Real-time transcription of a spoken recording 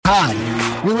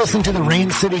Hi, you're listening to the Rain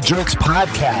City Jerks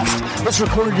podcast. It's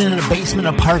recorded in a basement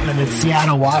apartment in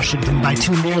Seattle, Washington by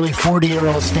two nearly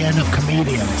 40-year-old stand-up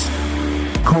comedians.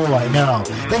 Cool, I know.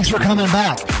 Thanks for coming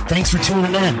back. Thanks for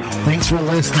tuning in. Thanks for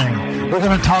listening. We're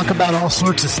going to talk about all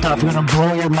sorts of stuff. We're going to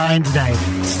blow your mind today.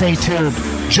 Stay tuned.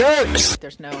 Jerks!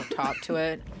 There's no top to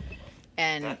it.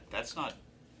 And that's not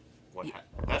what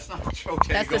that's not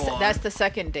okay. That's the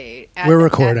second date. We're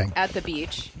recording. At the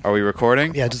beach. Are we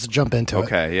recording? Yeah, just jump into it.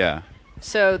 Okay, yeah.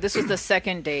 So this was the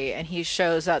second date, and he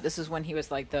shows up. This is when he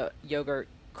was like the yogurt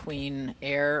queen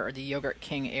heir or the yogurt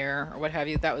king heir or what have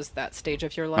you. That was that stage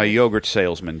of your life. My yogurt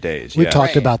salesman days. We've yeah.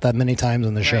 talked about that many times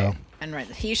on the show. And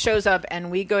he shows up,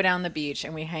 and we go down the beach,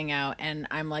 and we hang out, and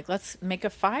I'm like, let's make a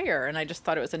fire. And I just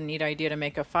thought it was a neat idea to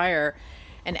make a fire.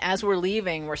 And as we're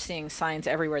leaving, we're seeing signs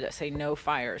everywhere that say no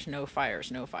fires, no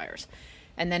fires, no fires.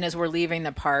 And then as we're leaving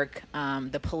the park,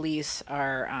 the police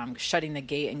are shutting the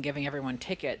gate and giving everyone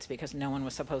tickets because no one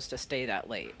was supposed to stay that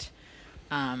late.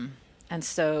 And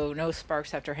so no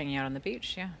sparks after hanging out on the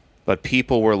beach, yeah. But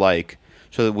people were like,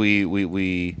 so that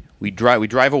we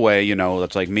drive away, you know,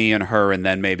 that's like me and her and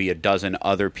then maybe a dozen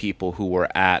other people who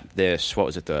were at this, what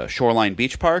was it, the Shoreline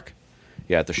Beach Park?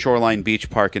 Yeah, at the Shoreline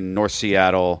Beach Park in North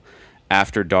Seattle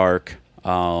after dark.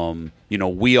 You know,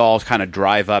 we all kind of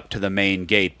drive up to the main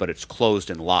gate, but it's closed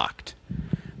and locked.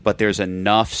 But there's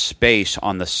enough space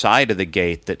on the side of the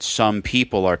gate that some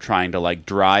people are trying to like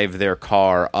drive their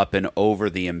car up and over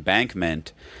the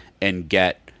embankment and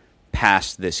get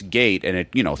past this gate, and it,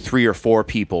 you know, 3 or 4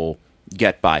 people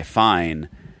get by fine,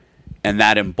 and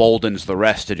that emboldens the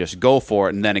rest to just go for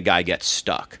it, and then a guy gets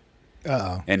stuck.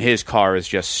 Uh-oh. And his car is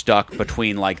just stuck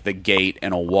between like the gate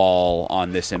and a wall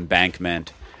on this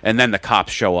embankment, and then the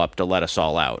cops show up to let us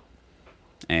all out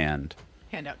and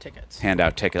hand out tickets.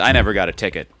 I never got a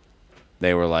ticket.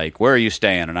 They were like, "Where are you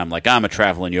staying?" And I'm like, "I'm a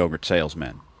traveling yogurt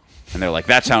salesman." And they're like,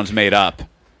 "That sounds made up."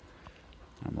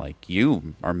 I'm like,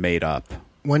 "You are made up."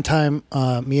 One time,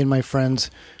 me and my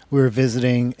friends, we were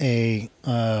visiting a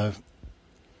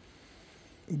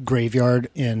graveyard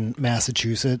in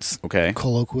Massachusetts, okay,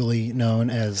 colloquially known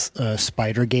as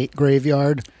Spider Gate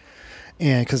Graveyard,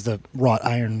 and because the wrought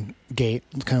iron gate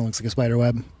kind of looks like a spider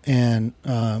web, and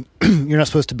you're not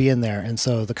supposed to be in there, and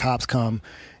so the cops come,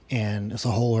 and it's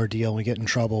a whole ordeal. We get in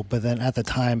trouble, but then at the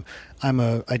time, I'm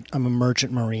a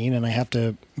merchant marine, and I have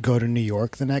to go to New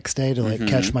York the next day to like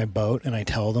catch my boat, and I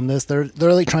tell them this. They're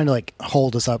like trying to like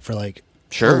hold us up for like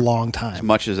a long time, as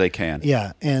much as they can.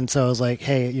 Yeah, and so I was like,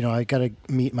 "Hey, you know, I got to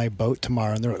meet my boat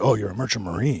tomorrow." And they're like, "Oh, you're a merchant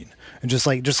marine," and just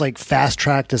like fast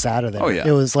tracked us out of there. Oh yeah,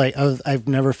 it was like I've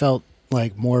never felt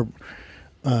like more.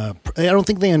 I don't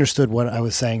think they understood what I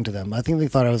was saying to them. I think they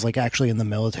thought I was like actually in the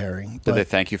military. Did they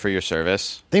thank you for your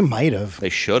service? They might have. They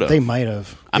should have. They might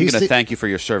have. I'm going to thank you for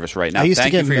your service right now. I used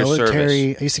thank to get you for your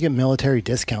service. I used to get military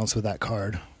discounts with that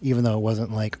card, even though it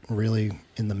wasn't like really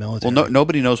in the military. Well,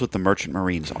 nobody knows what the merchant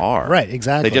marines are. Right,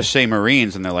 exactly. They just say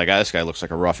Marines, and they're like, this guy looks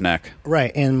like a roughneck.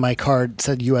 Right, and my card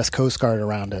said U.S. Coast Guard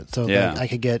around it, so that I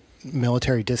could get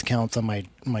military discounts on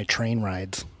my train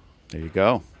rides. There you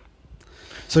go.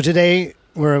 So today,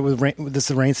 this is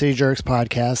the Rain City Jerks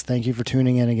podcast. Thank you for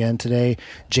tuning in again today.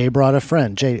 Jay brought a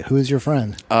friend. Jay, who is your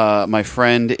friend? My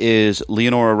friend is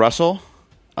Leonora Russel.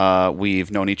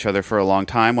 We've known each other for a long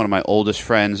time. One of my oldest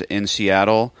friends in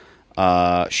Seattle.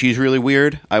 She's really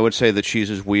weird. I would say that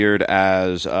she's as weird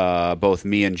as both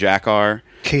me and Jack are.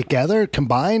 Together,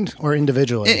 combined, or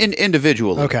individually?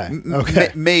 Individually. Okay.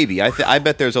 Maybe. I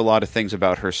bet there's a lot of things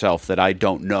about herself that I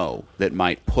don't know that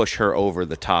might push her over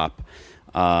the top.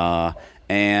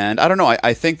 And I don't know.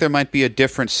 I think there might be a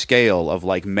different scale of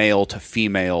like male to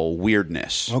female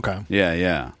weirdness. Okay.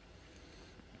 Yeah.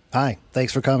 Hi.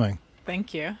 Thanks for coming.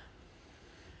 Thank you.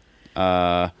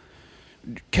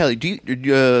 Kelly,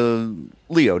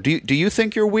 Leo, do you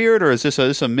think you're weird, or is this a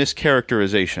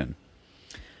mischaracterization?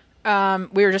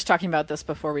 We were just talking about this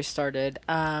before we started.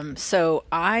 So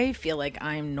I feel like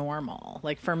I'm normal.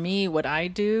 Like for me, what I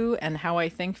do and how I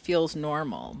think feels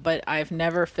normal, but I've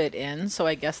never fit in. So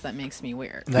I guess that makes me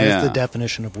weird. That is the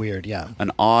definition of weird. Yeah.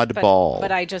 An oddball.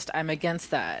 But I'm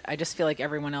against that. I just feel like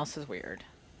everyone else is weird.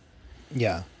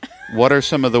 Yeah. What are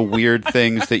some of the weird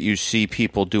things that you see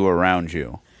people do around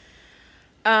you?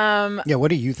 Yeah, what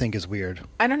do you think is weird?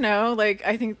 I don't know. Like,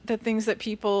 I think the things that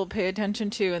people pay attention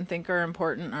to and think are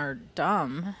important are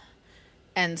dumb.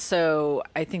 And so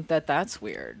I think that that's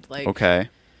weird. Like, okay.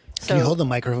 Can you hold the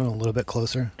microphone a little bit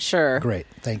closer? Sure. Great.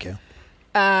 Thank you.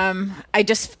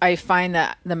 I find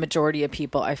that the majority of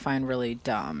people I find really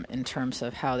dumb in terms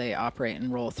of how they operate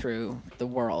and roll through the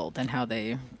world and how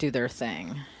they do their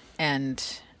thing. And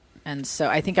And so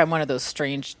I think I'm one of those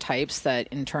strange types that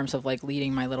in terms of like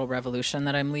leading my little revolution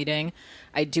that I'm leading,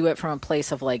 I do it from a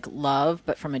place of like love,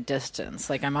 but from a distance.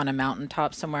 Like I'm on a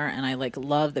mountaintop somewhere and I like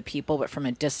love the people, but from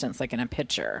a distance, like in a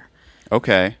picture.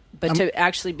 Okay. But to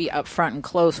actually be up front and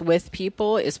close with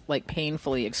people is like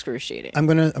painfully excruciating. I'm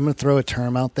gonna throw a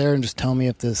term out there and just tell me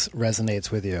if this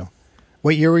resonates with you.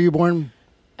 What year were you born?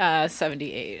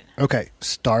 78. Okay,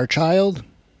 Star Child.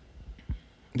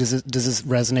 Does this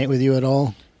resonate with you at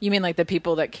all? You mean like the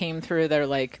people that came through that are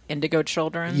like indigo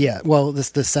children? Yeah. Well, this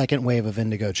the second wave of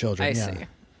indigo children. I see.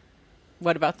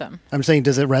 What about them? I'm saying,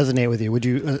 does it resonate with you? Would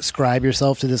you ascribe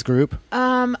yourself to this group?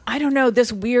 I don't know.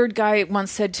 This weird guy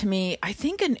once said to me, I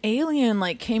think an alien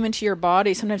like came into your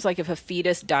body. Sometimes like if a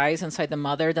fetus dies inside the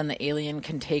mother, then the alien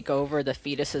can take over the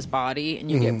fetus's body and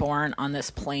you get born on this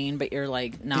plane, but you're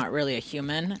like not really a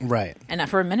human. Right. And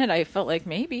for a minute I felt like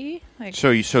maybe like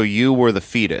So you were the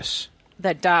fetus.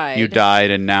 that died. You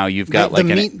died, and now you've got the like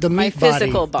meat my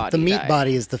physical body. The meat died.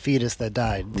 body is the fetus that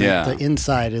died. The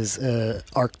inside is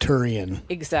Arcturian.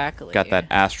 Exactly. got that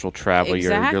astral travel.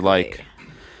 Exactly. You're like,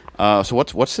 so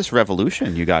what's this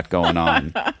revolution you got going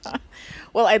on?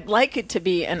 Well, I'd like it to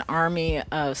be an army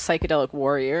of psychedelic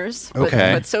warriors, but,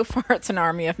 Okay. but so far it's an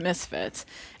army of misfits.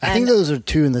 I think those are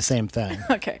two in the same thing.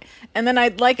 Okay. And then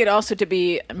I'd like it also to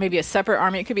be maybe a separate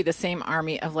army. It could be the same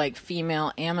army of like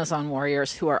female Amazon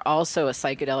warriors who are also a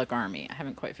psychedelic army. I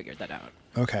haven't quite figured that out.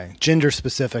 Okay, gender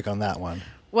specific on that one.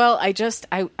 Well, I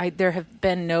there have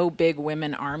been no big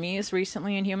women armies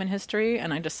recently in human history,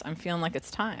 and I'm feeling like it's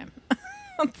time.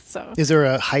 So Is there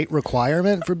a height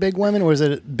requirement for big women, or is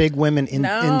it big women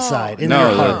inside? In their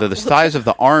No, heart? the size of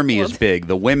the army is big.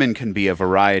 The women can be a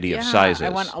variety of sizes. I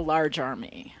want a large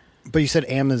army. But you said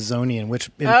Amazonian,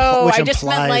 which I just implies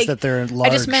meant like that they're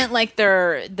large. I just meant like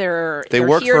they're They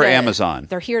work here for to- Amazon.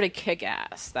 They're here to kick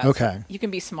ass. That's Okay. You can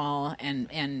be small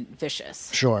and vicious.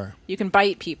 Sure. You can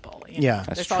bite people. you know. Yeah.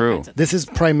 That's There's all true. kinds of This is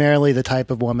primarily the type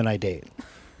of woman I date.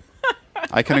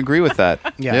 I can agree with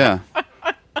that. Yeah.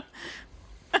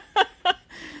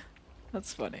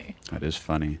 That's funny. That is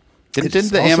funny.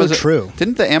 It's also true.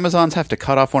 Didn't the Amazons have to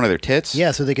cut off one of their tits?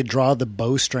 Yeah, so they could draw the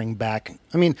bowstring back.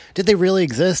 I mean, did they really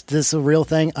exist? Is this a real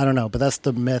thing? I don't know, but that's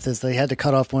the myth, is they had to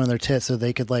cut off one of their tits so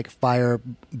they could like fire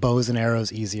bows and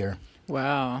arrows easier.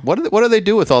 Wow. What do they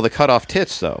do with all the cut off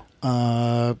tits though?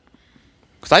 Because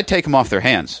I'd take them off their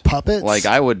hands. Puppets? Like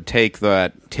I would take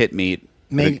that tit meat.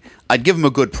 I'd give them a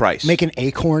good price. Make an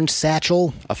acorn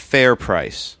satchel, a fair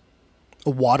price. a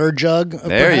water jug.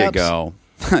 There perhaps? you go.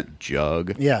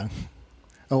 Jug. Yeah.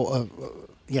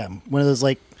 Yeah. One of those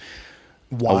like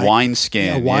A wine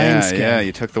skin. Yeah, a wine skin. Yeah,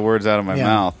 you took the words out of my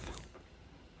mouth.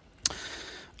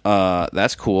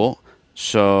 That's cool.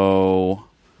 So,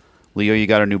 Leo, you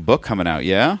got a new book coming out,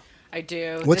 yeah? I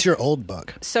do. What's your old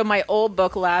book? So my old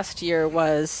book last year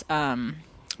was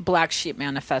Black Sheep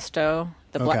Manifesto,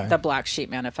 the Black Sheep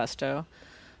Manifesto.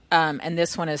 And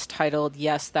this one is titled,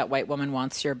 Yes, That White Woman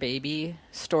Wants Your Baby,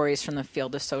 Stories from the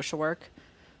Field of Social Work.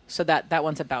 So that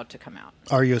one's about to come out.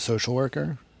 Are you a social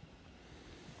worker?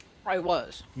 I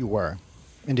was. You were.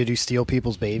 And did you steal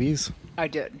people's babies? I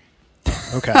did.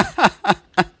 Okay.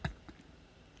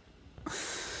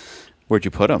 Where'd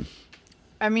you put them?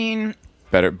 I mean...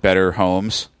 Better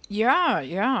homes?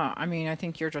 Yeah. I mean, I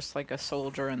think you're just like a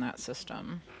soldier in that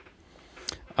system.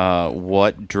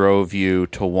 What drove you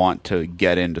to want to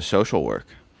get into social work?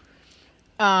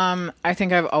 I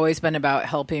think I've always been about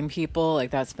helping people.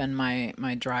 Like that's been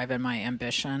my drive and my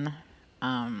ambition,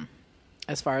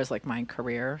 as far as like my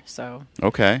career. So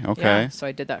Okay. yeah, so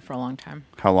I did that for a long time.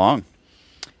 How long?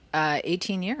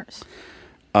 18 years.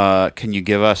 Can you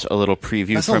give us a little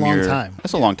preview That's a from long time.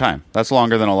 That's a long time. That's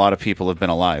longer than a lot of people have been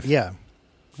alive. Yeah.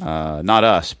 Not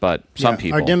us, but some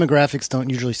people. Our demographics don't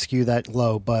usually skew that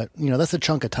low, but that's a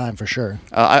chunk of time for sure.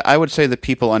 I would say that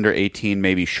people under 18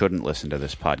 maybe shouldn't listen to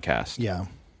this podcast. Yeah,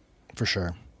 for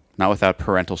sure. Not without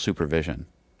parental supervision.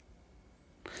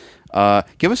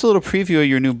 Give us a little preview of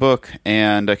your new book,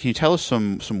 and can you tell us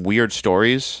some weird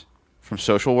stories from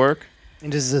social work?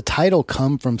 And does the title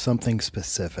come from something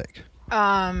specific?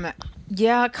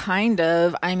 Yeah, kind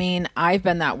of. I mean, I've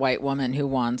been that white woman who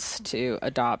wants to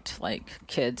adopt like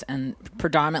kids, and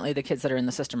predominantly the kids that are in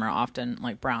the system are often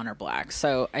like brown or black.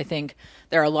 So I think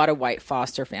there are a lot of white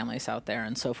foster families out there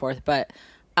and so forth. But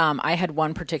I had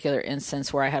one particular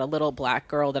instance where I had a little black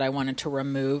girl that I wanted to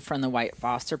remove from the white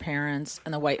foster parents,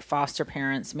 and the white foster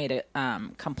parents made a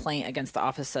complaint against the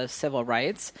Office of Civil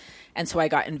Rights. And so I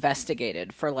got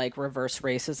investigated for like reverse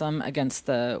racism against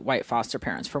the white foster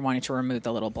parents for wanting to remove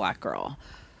the little black girl.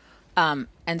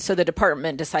 And so the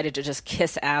department decided to just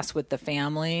kiss ass with the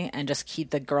family and just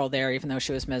keep the girl there, even though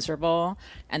she was miserable.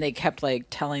 And they kept like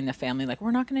telling the family, like,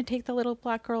 we're not going to take the little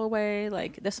black girl away.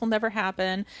 Like, this will never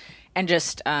happen. And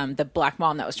just the black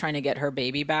mom that was trying to get her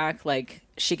baby back, like,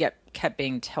 she kept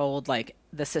being told, like,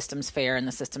 the system's fair and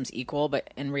the system's equal.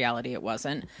 But in reality, it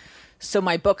wasn't. So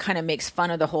my book kind of makes fun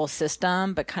of the whole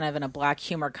system, but kind of in a black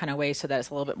humor kind of way so that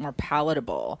it's a little bit more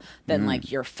palatable than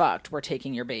like, you're fucked, we're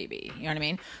taking your baby. You know what I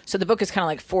mean? So the book is kind of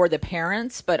like for the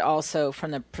parents, but also from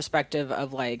the perspective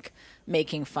of like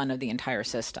making fun of the entire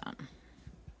system.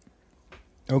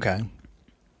 Okay.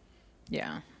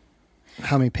 Yeah.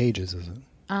 How many pages is it?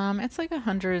 It's like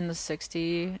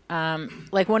 160.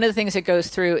 Like one of the things it goes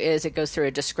through is it goes through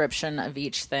a description of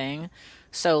each thing.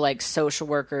 So like social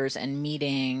workers and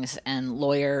meetings and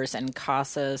lawyers and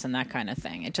CASAs and that kind of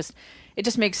thing. It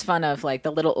just makes fun of like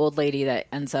the little old lady that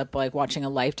ends up like watching a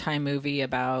Lifetime movie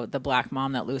about the black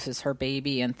mom that loses her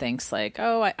baby and thinks like,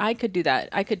 oh, I could do that.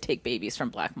 I could take babies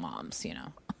from black moms, you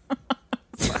know.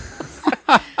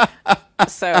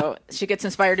 So she gets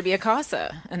inspired to be a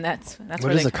CASA, and that's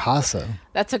what is a CASA?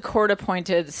 That's a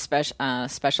court-appointed special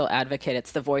advocate.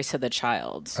 It's the voice of the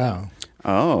child.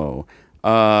 Oh.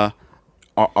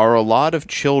 Are a lot of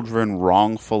children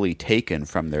wrongfully taken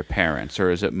from their parents,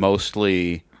 or is it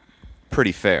mostly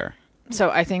pretty fair? So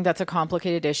I think that's a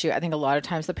complicated issue. I think a lot of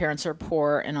times the parents are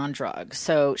poor and on drugs.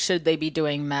 So should they be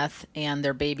doing meth and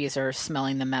their babies are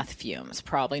smelling the meth fumes?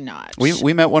 Probably not.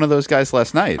 We met one of those guys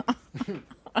last night.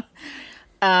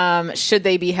 Should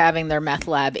they be having their meth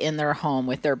lab in their home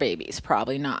with their babies?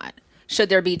 Probably not. Should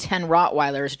there be 10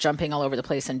 Rottweilers jumping all over the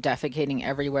place and defecating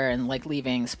everywhere and like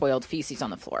leaving spoiled feces on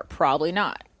the floor? Probably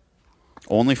not.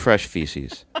 Only fresh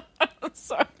feces.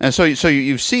 And so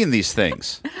you've seen these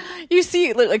things. You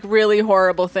see like really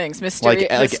horrible things, like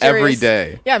every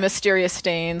day. Yeah, mysterious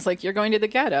stains. Like you're going to the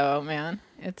ghetto, man.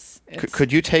 It's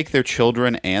Could you take their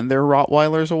children and their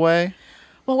Rottweilers away?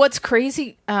 Well, what's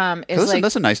crazy is like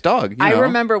that's a nice dog. I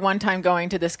remember one time going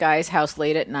to this guy's house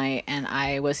late at night, and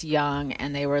I was young,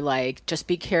 and they were like, "Just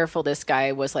be careful. This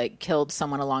guy was like killed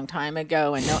someone a long time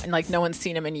ago, and no one's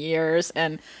seen him in years,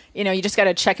 and you just got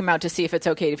to check him out to see if it's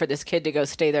okay for this kid to go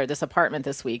stay there at this apartment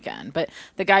this weekend." But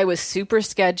the guy was super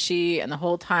sketchy, and the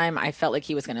whole time I felt like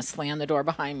he was going to slam the door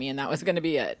behind me, and that was going to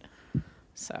be it.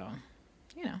 So,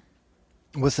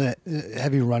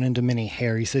 Have you run into many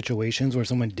hairy situations where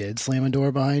someone did slam a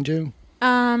door behind you?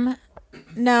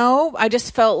 No, I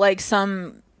just felt like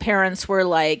some parents were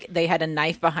like, they had a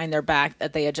knife behind their back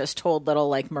that they had just told little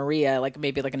like Maria, like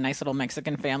maybe like a nice little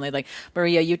Mexican family, like,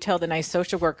 Maria, you tell the nice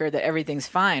social worker that everything's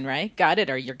fine, right? Got it?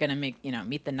 Or you're going to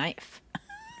meet the knife.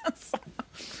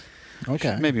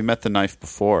 Okay. Maybe met the knife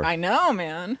before. I know,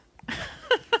 man.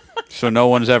 So no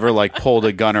one's ever like pulled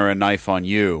a gun or a knife on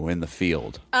you in the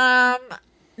field?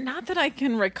 Not that I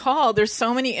can recall. There's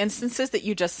so many instances that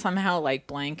you just somehow like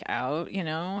blank out,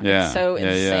 Yeah. It's so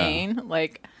insane. Yeah.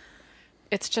 Like,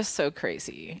 it's just so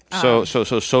crazy. So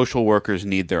social workers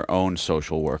need their own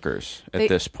social workers at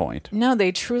this point. No,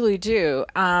 they truly do.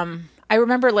 I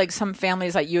remember like some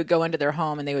families, like you would go into their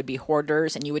home and they would be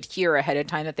hoarders, and you would hear ahead of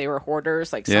time that they were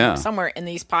hoarders. Like somewhere in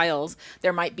these piles,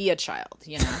 there might be a child,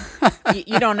 you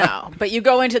don't know, but you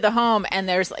go into the home and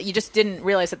you just didn't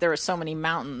realize that there were so many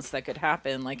mountains that could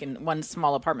happen like in one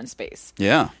small apartment space.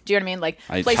 Yeah. Do you know what I mean? Like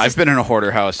I've been in a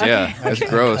hoarder house. Okay. Yeah. That's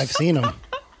gross. I've seen them.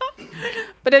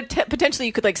 But potentially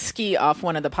you could like ski off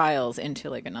one of the piles into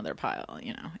like another pile,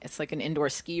 It's like an indoor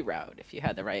ski route if you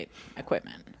had the right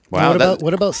equipment. Wow.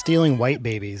 What about stealing white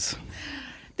babies?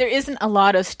 There isn't a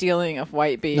lot of stealing of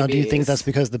white babies. Now, do you think that's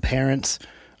because the parents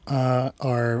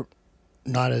are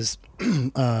not as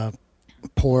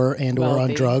poor and or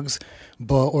on drugs,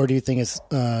 or do you think it's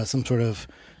some sort of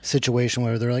situation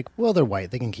where they're like, well, they're white,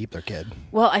 they can keep their kid?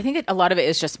 Well, I think a lot of it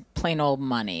is just plain old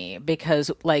money, because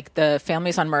like the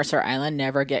families on Mercer Island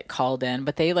never get called in,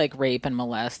 but they like rape and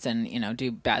molest and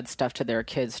do bad stuff to their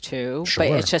kids too. Sure.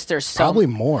 But it's just there's probably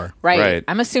more. Right.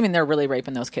 I'm assuming they're really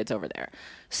raping those kids over there.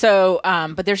 So,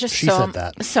 but there's just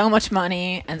so much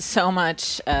money and so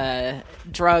much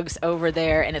drugs over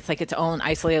there, and it's like its own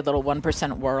isolated little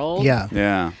 1% world. Yeah.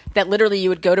 Yeah. That literally you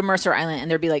would go to Mercer Island and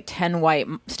there'd be like 10 white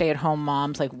stay-at-home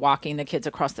moms like walking the kids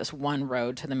across this one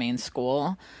road to the main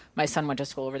school. My son went to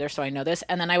school over there, so I know this.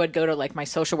 And then I would go to like my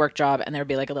social work job, and there'd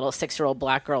be like a little 6-year-old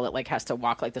black girl that like has to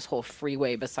walk like this whole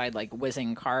freeway beside like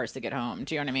whizzing cars to get home.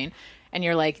 Do you know what I mean? And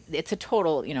you're like, it's a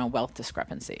total, wealth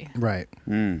discrepancy. Right.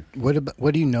 Mm.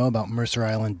 What do you know about Mercer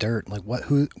Island dirt? Like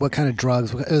what kind of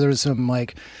drugs? There's some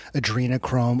like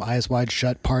adrenochrome, eyes wide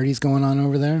shut parties going on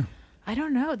over there. I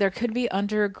don't know. There could be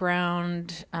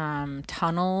underground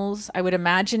tunnels. I would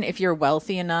imagine if you're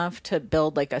wealthy enough to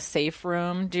build like a safe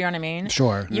room. Do you know what I mean?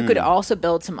 Sure. You could also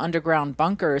build some underground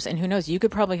bunkers, and who knows? You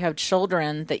could probably have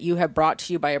children that you have brought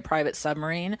to you by a private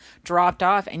submarine, dropped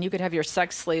off, and you could have your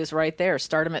sex slaves right there.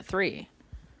 Start them at 3.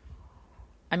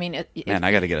 I mean, Man,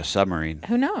 I got to get a submarine.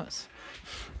 who knows?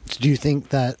 Do you think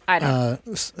that I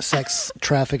don't sex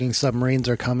trafficking submarines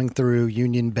are coming through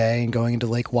Union Bay and going into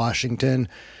Lake Washington?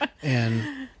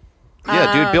 And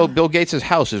Yeah, dude, Bill Gates'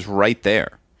 house is right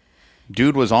there.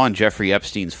 Dude was on Jeffrey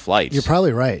Epstein's flights. you're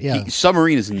probably right. Yeah.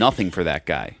 Submarine is nothing for that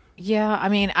guy. Yeah, I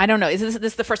mean, I don't know. This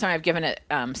is the first time I've given it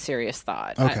serious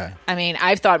thought. Okay. I mean,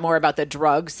 I've thought more about the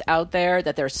drugs out there,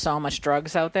 that there's so much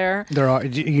drugs out there. There are.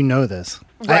 You know this.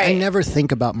 I Right. never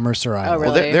think about Mercer Island.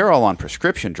 really? Well, they're all on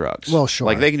prescription drugs. Well, sure.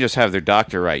 Like, they can just have their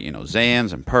doctor write,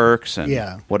 Xans and Perks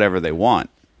and whatever they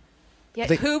want. Yeah,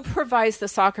 who provides the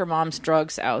soccer moms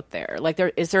drugs out there? Like,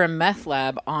 is there a meth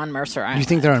lab on Mercer Island? You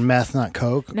think they're on meth, not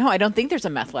coke? No, I don't think there's a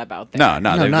meth lab out there.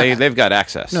 No, they've got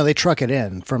access. No, they truck it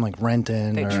in from like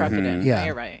Renton. They truck it in. Yeah.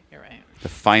 You're right. The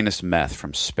finest meth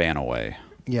from Spanaway.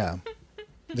 Yeah,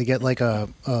 they get like a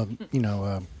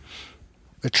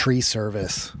tree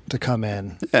service to come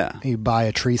in. Yeah. You buy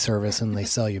a tree service and they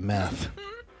sell you meth.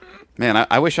 Man,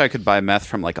 I wish I could buy meth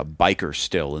from like a biker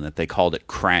still and that they called it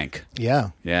crank. Yeah.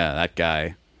 Yeah, that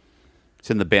guy.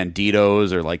 It's in the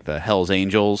Banditos or like the Hells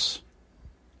Angels.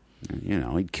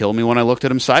 He'd kill me when I looked at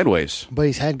him sideways. But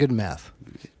he's had good meth.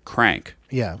 Crank.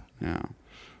 Yeah. Yeah.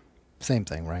 Same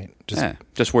thing, right?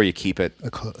 Just where you keep it.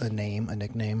 A name, a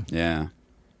nickname. Yeah.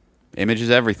 Image is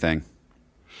everything.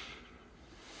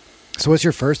 So what's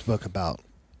your first book about?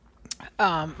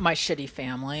 My shitty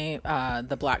family,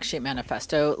 the Black Sheep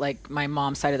Manifesto. Like, my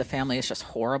mom's side of the family is just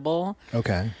horrible.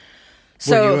 Okay.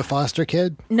 So, were you a foster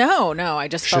kid? No. I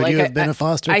just felt Should like you have been a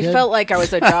foster kid? I felt like I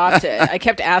was adopted. I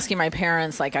kept asking my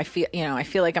parents, like, I feel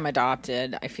like I'm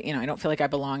adopted. I don't feel like I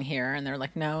belong here. And they're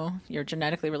like, no, you're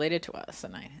genetically related to us.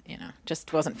 And I,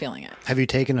 just wasn't feeling it. Have you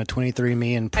taken a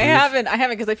 23andMe and proof? I haven't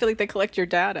because I feel like they collect your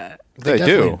data. They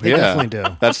do. They definitely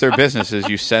do. That's their business is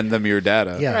you send them your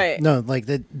data. Yeah. Right. No, like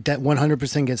that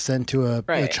 100% gets sent to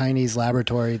a Chinese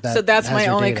laboratory. So that's has my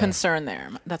your only data. concern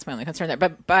there. That's my only concern there.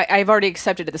 But I've already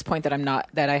accepted at this point that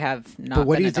I have not. But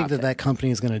what do been you think adopted. that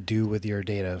company is going to do with your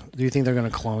data? Do you think they're going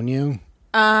to clone you?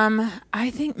 I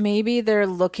think maybe they're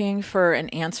looking for an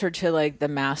answer to like the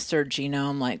master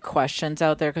genome like questions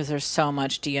out there because there's so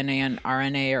much DNA and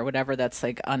RNA or whatever that's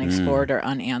like unexplored or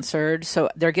unanswered. So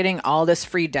they're getting all this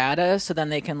free data so then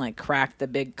they can like crack the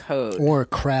big code. Or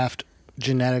craft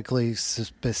genetically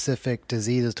specific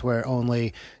diseases to where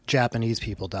only Japanese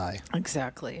people die.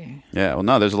 Exactly. Yeah, well,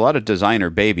 no, there's a lot of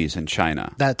designer babies in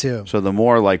China. That too. So the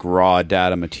more like raw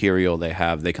data material they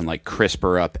have, they can like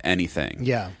CRISPR up anything.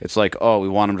 Yeah. It's like, oh, we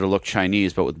want them to look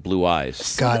Chinese but with blue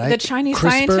eyes. God, the Chinese CRISPR,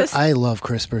 scientists- I love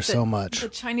CRISPR so much. The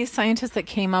Chinese scientists that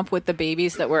came up with the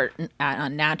babies that were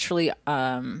naturally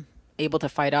able to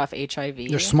fight off HIV.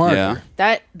 They're smarter.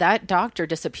 Yeah. That doctor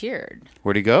disappeared.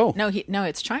 Where'd he go? No,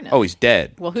 it's China. Oh, he's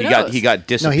dead. Well, who he knows? got No,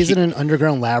 disappeared. he's in an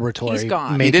underground laboratory. He's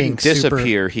gone. He Making didn't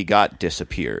disappear. He got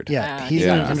disappeared. Yeah, he's in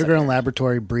an underground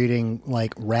laboratory breeding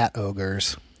like rat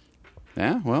ogres.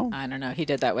 Yeah, well, I don't know. He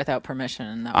did that without permission.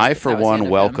 And that was, I, for that was the one, end of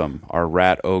him. welcome our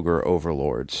rat ogre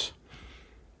overlords.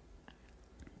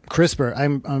 CRISPR,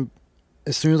 I'm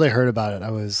as soon as I heard about it,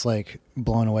 I was like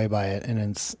blown away by it, and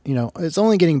it's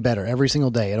only getting better every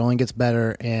single day. It only gets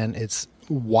better, and it's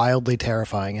wildly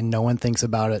terrifying, and no one thinks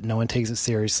about it, no one takes it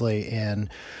seriously, and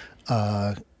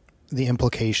the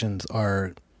implications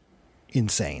are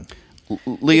insane.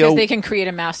 Leo, Because they can create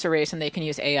a master race and they can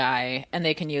use AI and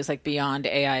they can use like beyond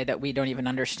AI that we don't even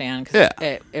understand because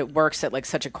it works at like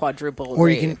such a quadruple Or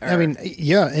rate. you can,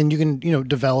 and you can,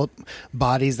 develop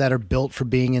bodies that are built for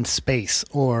being in space,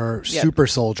 or super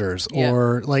soldiers,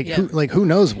 or who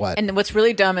knows what. And what's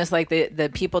really dumb is like the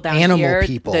people down Animal here,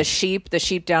 people. the sheep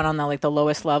down on the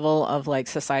lowest level of like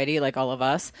society, like all of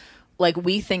us. Like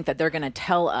we think that they're going to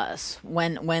tell us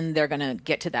when they're going to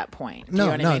get to that point. Do you know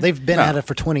what I mean? They've been at it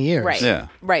for 20 years. Right. Yeah.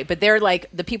 Right. But they're like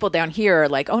the people down here are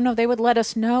like, oh no, they would let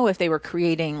us know if they were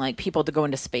creating like people to go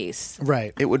into space.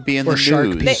 Right. it would be in Or the shark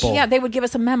news. people. They would give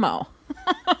us a memo.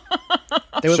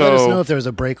 They would let us know if there was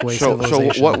a breakaway So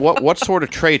civilization. what sort of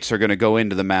traits are going to go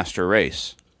into the master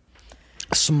race?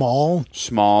 Small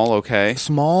Okay.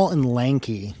 and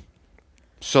lanky.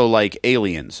 So like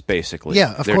aliens, basically.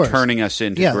 Yeah, of They're course. turning us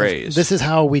into Yeah, greys. this is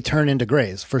how we turn into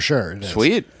greys, for sure. It is.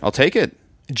 Sweet. I'll take it.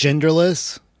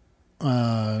 Genderless,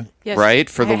 Yes, right?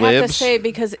 For the I have libs. to say,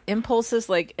 because impulses,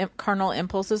 like carnal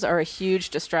impulses, are a huge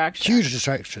distraction. Huge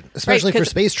distraction, especially Right, for 'cause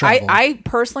space travel. I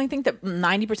personally think that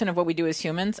 90% of what we do as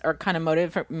humans are kind of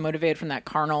motivated from that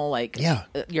carnal, like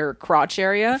your crotch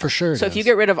area. For sure it So if you is.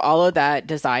 get rid of all of that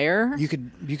desire, you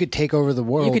could take over the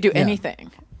world. you could do Yeah.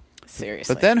 anything.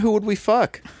 Seriously. But then who would we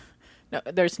fuck? No,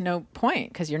 there's no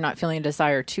point because you're not feeling a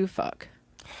desire to fuck.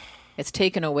 It's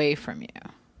taken away from you.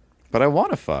 But I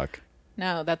want to fuck.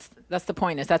 No, that's the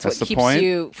point. That's That's what the keeps point?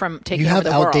 you from taking You have over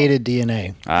the world. outdated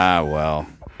DNA. Ah, well.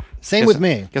 Same with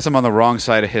me. Guess I'm on the wrong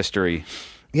side of history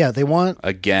Yeah, they want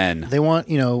again.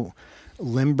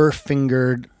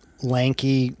 limber-fingered,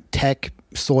 lanky tech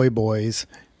soy boys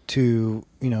to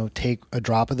take a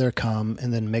drop of their cum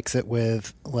and then mix it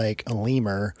with like a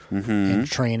lemur and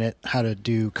train it how to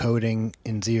do coding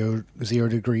in zero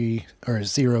degree or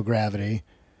zero gravity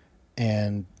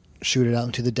and shoot it out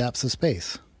into the depths of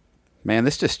space. Man,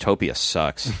 this dystopia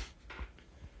sucks.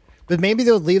 But maybe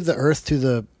they would leave the Earth to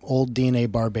the old DNA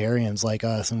barbarians like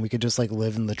us, and we could just like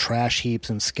live in the trash heaps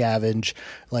and scavenge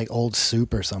like old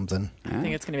soup or something. I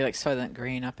think it's going to be like Soylent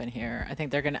Green up in here. I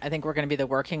think we're going to be the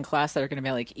working class that are going to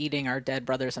be like eating our dead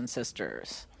brothers and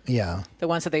sisters. Yeah, The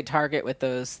ones that they target with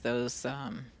those the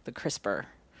CRISPR.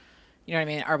 You know what I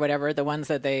mean? Or whatever. The ones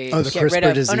that they the get rid CRISPR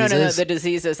of. diseases? Oh, no. The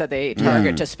diseases that they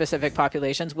target to specific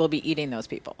populations. We'll be eating those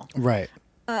people. right.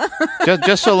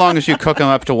 just so long as you cook them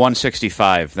up to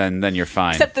 165, then you're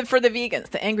fine. Except for the vegans.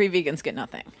 The angry vegans get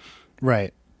nothing.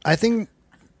 Right. I think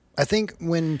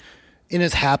when and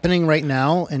it's happening right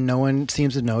now and no one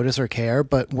seems to notice or care,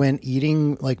 but when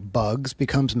eating like bugs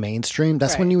becomes mainstream,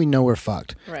 that's when Right. you know we're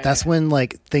fucked. Right. That's when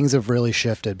like things have really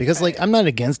shifted. Because like I'm not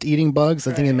against eating bugs.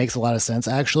 I think it Right. makes a lot of sense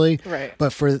actually. Right.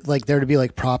 But for like there to be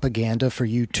like propaganda for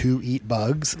you to eat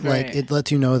bugs, like Right. it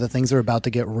lets you know that things are about to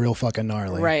get real fucking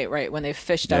gnarly. Right. When they've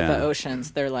fished out Yeah. the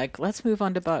oceans, they're like, let's move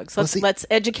on to bugs. Let's see- Let's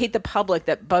educate the public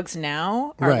that bugs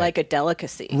now are Right. like a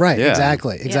delicacy. Right, Yeah.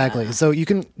 exactly. Yeah. So you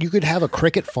could have a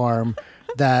cricket farm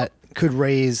that could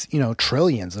raise,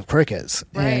 trillions of crickets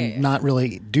Right. and not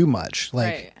really do much.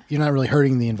 Like Right. you're not really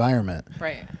hurting the environment.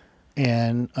 Right.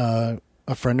 And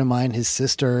a friend of mine, his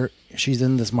sister, she's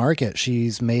in this market.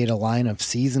 She's made a line of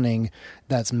seasoning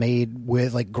that's made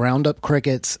with like ground up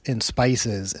crickets and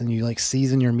spices, and you like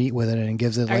season your meat with it, and it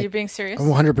gives it Are like you being serious?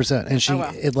 100%. And she Oh,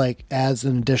 wow. it like adds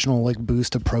an additional like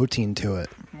boost of protein to it.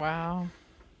 Wow.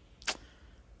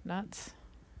 Nuts.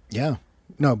 Yeah.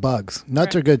 No, bugs.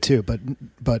 Nuts Right. are good too, but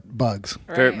bugs.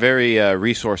 Very, Right. very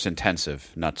resource intensive,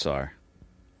 nuts are.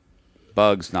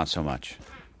 Bugs, not so much.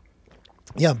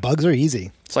 Yeah, bugs are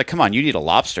easy. It's like, come on, you'd eat a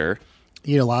lobster.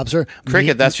 Eat a lobster.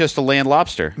 Cricket, that's just a land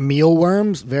lobster.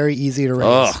 Mealworms, very easy to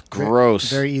raise. Ugh, gross.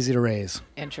 Very easy to raise.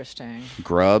 Interesting.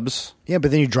 Grubs. Yeah,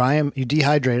 but then you dry them, you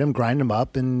dehydrate them, grind them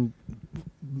up, and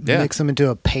Yeah. mix them into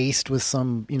a paste with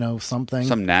some, something.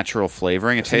 Some natural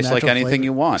flavoring. It Some tastes like natural anything flavor.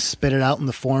 you want. Spit it out in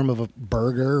the form of a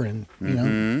burger, and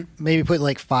maybe put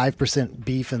like 5%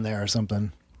 beef in there or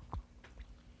something.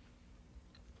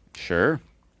 Sure.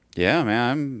 Yeah,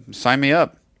 man. Sign me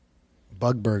up.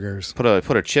 Bug burgers. Put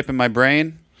a chip in my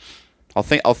brain. I'll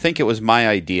think it was my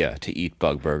idea to eat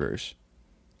bug burgers.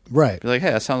 Right. Be like,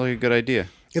 hey, that sounds like a good idea.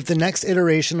 If the next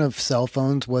iteration of cell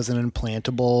phones was an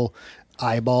implantable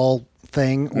eyeball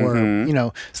thing, or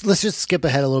so let's just skip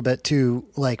ahead a little bit to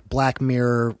like Black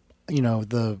Mirror,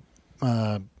 the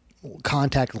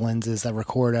contact lenses that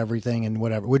record everything and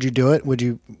whatever. Would you do it? Would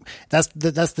you? That's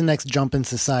the next jump in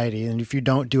society, and if you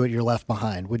don't do it, you're left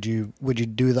behind. Would you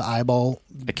do the eyeball?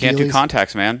 I can't do dealies?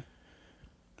 contacts, man.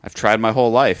 I've tried my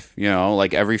whole life.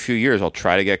 Like every few years, I'll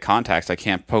try to get contacts. I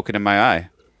can't poke it in my eye.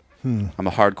 I'm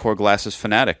a hardcore glasses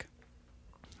fanatic.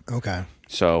 Okay.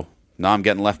 So now I'm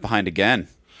getting left behind again.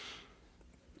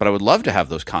 But I would love to have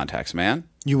those contacts, man.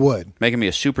 You would. Making me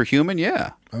a superhuman?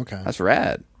 Yeah. Okay. That's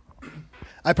rad.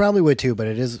 I probably would too, but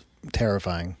it is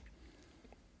terrifying.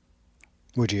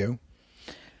 Would you?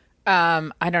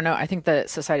 I don't know. I think that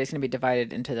society is going to be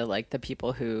divided into the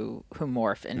people who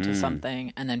morph into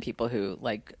something, and then people who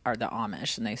like are the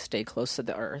Amish and they stay close to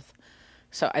the earth.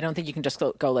 So I don't think you can just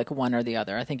go like one or the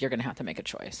other. I think you're going to have to make a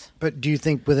choice. But do you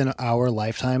think within our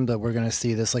lifetime that we're going to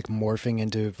see this like morphing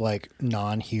into like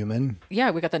non-human?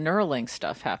 Yeah, we got the Neuralink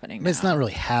stuff happening. I mean, it's now. not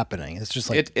really happening. It's just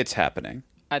like It's happening.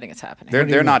 I think it's happening.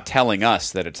 They're not telling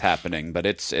us that it's happening, but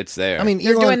it's there. I mean,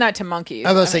 They're doing that to monkeys.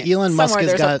 I was about to say Elon Musk somewhere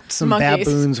has there's got some monkeys.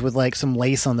 baboons with like some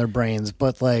lace on their brains,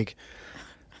 but like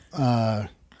but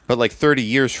like 30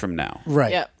 years from now.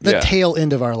 right, Yeah. the Yeah. tail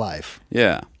end of our life.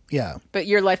 Yeah. Yeah. But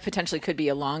your life potentially could be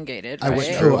elongated, I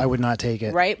right? would not take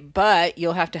it. Right, but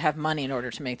you'll have to have money in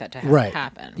order to make that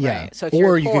happen. Yeah. Right? So if or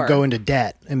you're you poor, could go into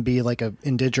debt and be like a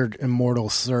indentured immortal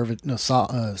servant.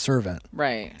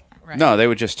 Right. No, they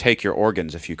would just take your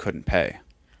organs if you couldn't pay.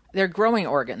 They're growing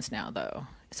organs now, though.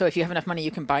 So if you have enough money,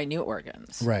 you can buy new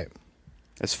organs. Right.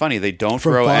 It's funny they don't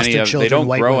For grow foster any of children, they don't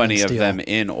white grow women any of steal. them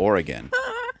in Oregon.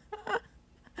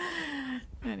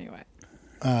 Anyway.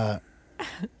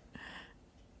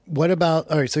 What about,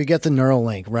 all right, so you get the neural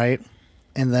link, right?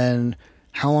 And then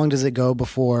how long does it go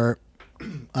before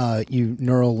you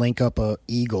neural link up a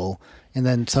eagle and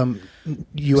then some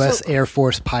U.S. Air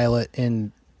Force pilot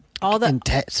in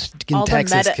Texas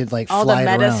could like all fly the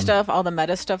it meta around? stuff, all the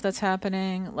meta stuff that's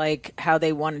happening, like how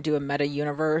they want to do a meta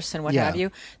universe and what Yeah. have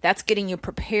you. That's getting you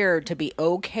prepared to be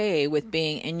okay with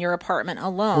being in your apartment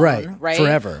alone, Right.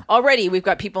 Forever. Already, we've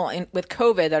got people with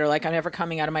COVID that are like, I'm never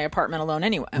coming out of my apartment alone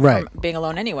anyway. Right. From being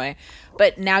alone anyway.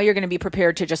 But now you're going to be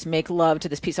prepared to just make love to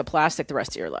this piece of plastic the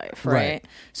rest of your life, right?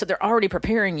 So they're already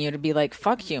preparing you to be like,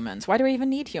 fuck humans. Why do I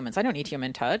even need humans? I don't need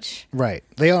human touch. Right.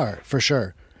 They are, for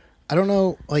sure. I don't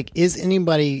know, like, is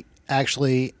anybody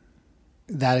actually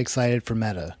that excited for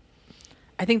meta?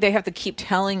 I think they have to keep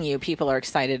telling you people are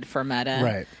excited for meta.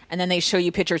 Right. And then they show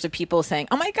you pictures of people saying,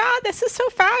 oh my God, this is so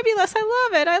fabulous. I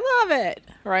love it. I love it.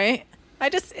 Right?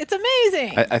 It's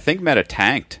amazing. I think Meta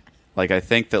tanked. Like I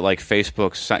think that like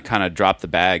Facebook kind of dropped the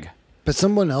bag. But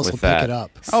someone else will with that. pick it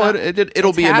up. It'll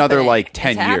It's be another happening. like It's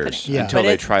 10 years happening. Yeah. until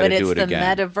they try to do it But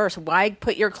again. it's the metaverse. Why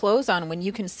put your clothes on when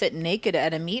you can sit naked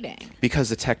at a meeting? Because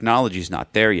the technology's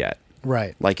not there yet.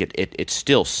 Right. Like it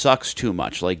still sucks too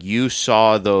much. Like you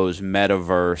saw those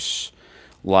metaverse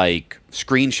like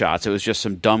screenshots. It was just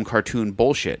some dumb cartoon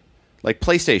bullshit. Like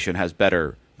PlayStation has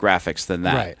better graphics than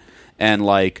that. Right. And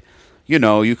like, you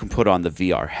know, you can put on the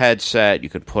VR headset, you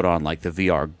can put on like the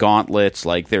VR gauntlets,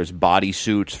 like there's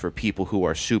bodysuits for people who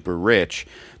are super rich,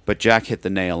 but Jack hit the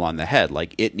nail on the head.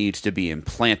 Like it needs to be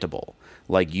implantable.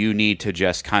 Like you need to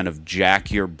just kind of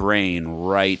jack your brain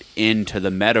right into the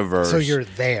metaverse. So you're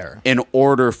there. In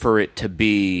order for it to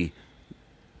be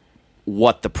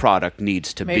what the product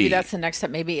needs to be. Maybe that's the next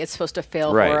step. Maybe it's supposed to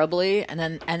fail Right. horribly, and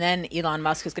then Elon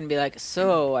Musk is going to be like,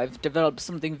 "So I've developed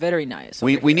something very nice."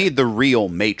 We over here." need the real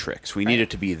Matrix. We need it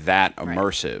to be that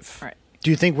immersive. Right. Do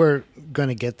you think we're going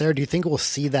to get there? Do you think we'll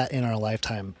see that in our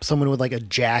lifetime? Someone with like a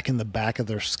jack in the back of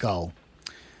their skull.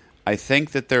 I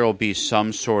think that there will be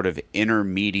some sort of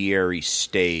intermediary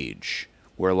stage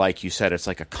where, like you said, it's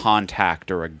like a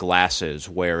contact or a glasses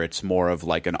where it's more of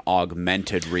like an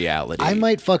augmented reality. I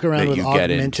might fuck around that with you get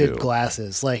augmented into.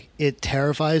 glasses. Like, it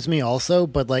terrifies me also,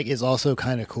 but like it's also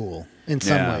kind of cool in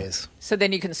some Yeah. ways. So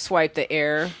then you can swipe the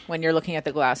air when you're looking at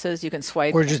the glasses. You can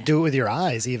swipe, Or just do it with your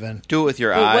eyes even. Do it with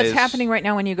your Well, eyes. what's happening right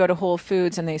now when you go to Whole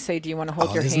Foods and they say, "Do you want to hold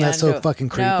Oh, your isn't hand?" that so to-"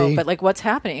 fucking No, creepy? but like, what's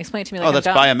happening? Explain it to me. Like, Oh, that's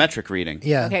I'm dumb. biometric reading.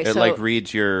 Yeah. Okay, It so like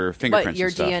reads your fingerprints your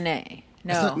and stuff. DNA.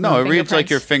 No, it reads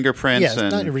like your fingerprints Yeah, it's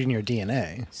and not reading your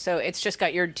DNA. So it's just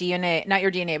got your DNA, not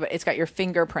your DNA, but it's got your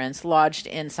fingerprints lodged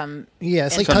in some. Yeah,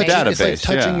 it's like Some touching, it's like database,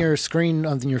 touching yeah. your screen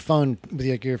on your phone with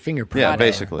like your fingerprint. Yeah,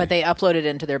 basically. But they upload it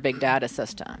into their big data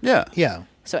system. Yeah. Yeah.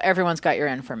 So everyone's got your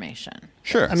information.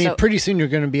 Sure. I mean, So- pretty soon you're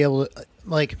going to be able to,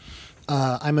 like,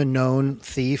 I'm a known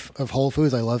thief of Whole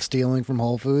Foods. I love stealing from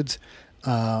Whole Foods.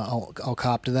 I'll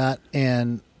cop to that.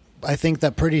 And I think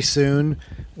that pretty soon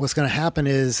what's going to happen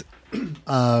is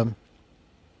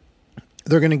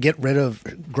they're going to get rid of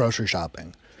grocery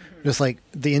shopping. Just like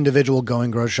the individual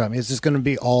going grocery shopping. It's just going to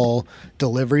be all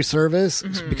delivery service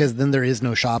because then there is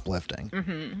no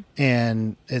shoplifting.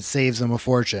 And it saves them a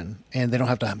fortune. And they don't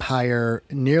have to hire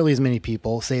nearly as many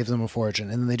people, saves them a fortune.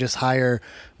 And then they just hire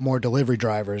more delivery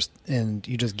drivers and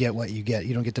you just get what you get.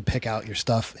 You don't get to pick out your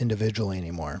stuff individually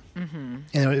anymore. And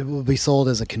it will be sold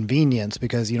as a convenience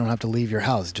because you don't have to leave your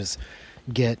house. Just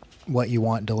get what you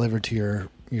want delivered to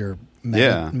your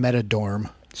meta dorm.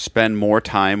 Spend more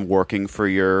time working for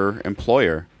your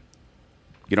employer.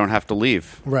 You don't have to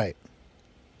leave. Right.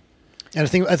 And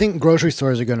I think grocery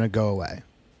stores are going to go away.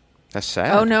 That's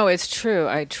sad. Oh no, it's true.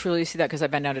 I truly see that because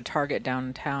I've been down to Target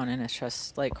downtown, and it's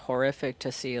just like horrific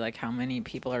to see like how many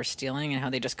people are stealing and how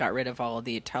they just got rid of all of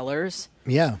the tellers.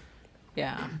 Yeah.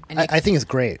 Yeah, and I think it's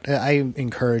great. I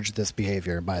encourage this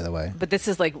behavior, by the way. but this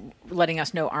is like letting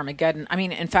us know Armageddon. I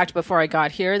mean, in fact, before I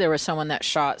got here, there was someone that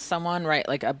shot someone right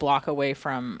like a block away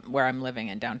from where I'm living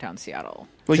in downtown Seattle.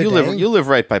 Well, Today? you live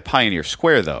right by Pioneer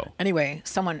Square, though. Anyway,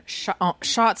 someone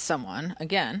shot someone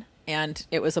again, and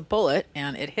it was a bullet,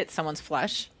 and it hit someone's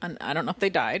flesh. And I don't know if they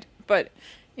died, but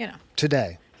you know.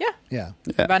 Today. Yeah.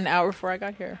 Yeah. About an hour before I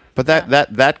got here. But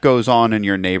that goes on in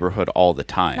your neighborhood all the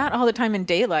time. Not all the time in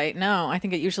daylight. No, I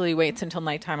think it usually waits until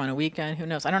nighttime on a weekend. Who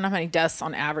knows? I don't know how many deaths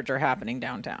on average are happening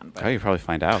downtown. But Oh, you probably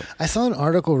find out. I saw an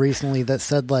article recently that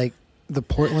said like the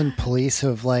Portland police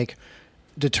have like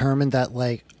determined that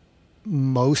like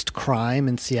most crime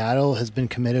in Seattle has been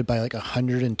committed by like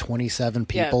 127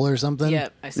 people or something. Yeah,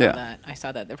 I saw Yeah. that. I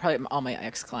saw that. They're probably all my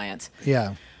ex-clients.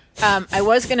 Yeah. I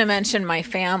was going to mention my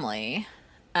family.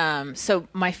 So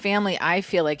my family, I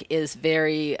feel like, is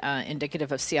very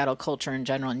indicative of Seattle culture in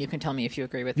general, and you can tell me if you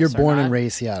agree with You're this or born not. and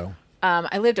raised Seattle.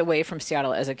 I lived away from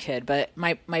Seattle as a kid, but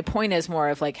my point is more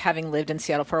of like having lived in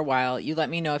Seattle for a while. You let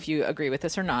me know if you agree with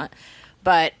this or not.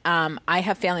 But I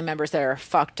have family members that are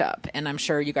fucked up, and I'm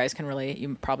sure you guys can relate.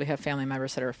 You probably have family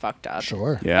members that are fucked up.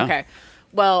 Sure. Yeah. Okay.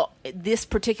 Well, this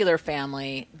particular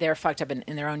family, they're fucked up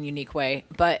in their own unique way.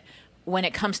 But when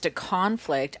it comes to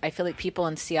conflict, I feel like people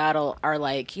in Seattle are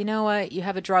like, you know what? You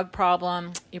have a drug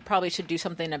problem. You probably should do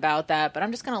something about that. But I'm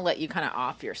just going to let you kind of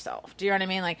off yourself. Do you know what I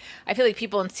mean? Like, I feel like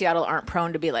people in Seattle aren't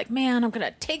prone to be like, man, I'm going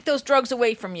to take those drugs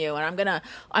away from you, and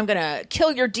I'm gonna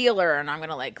kill your dealer, and I'm going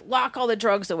to like lock all the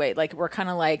drugs away. Like, we're kind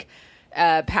of like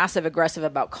passive aggressive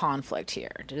about conflict here.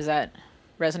 Does that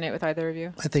resonate with either of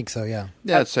you? I think so, yeah.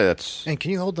 Yeah, I'd say that's. And can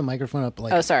you hold the microphone up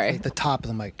like, Oh, sorry. like the top of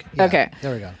the mic? Yeah, Okay.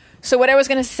 There we go. So what I was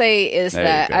going to say is There you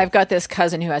that go. I've got this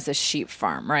cousin who has this sheep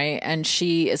farm, right? And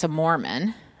she is a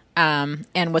Mormon.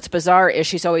 And what's bizarre is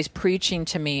she's always preaching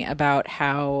to me about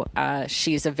how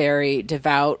she's a very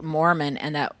devout Mormon,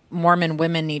 and that Mormon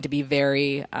women need to be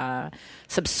very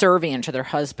subservient to their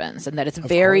husbands, and that it's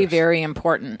very, course. very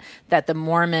important that the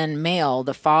Mormon male,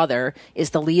 the father,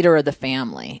 is the leader of the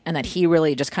family, and that he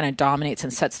really just kind of dominates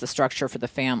and sets the structure for the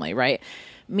family, right?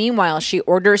 Meanwhile, she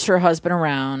orders her husband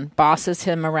around, bosses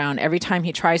him around. Every time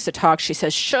he tries to talk, she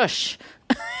says, shush.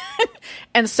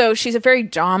 And so she's a very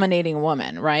dominating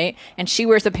woman, right? And she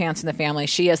wears the pants in the family.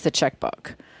 She has the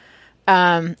checkbook.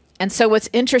 And so what's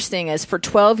interesting is for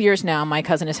 12 years now, my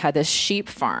cousin has had this sheep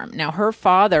farm. Now, her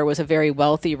father was a very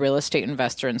wealthy real estate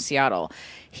investor in Seattle.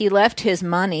 He left his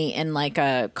money in like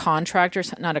a contract, or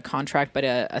not a contract, but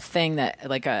a thing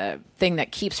that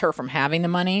keeps her from having the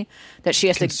money that she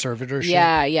has Conservatorship?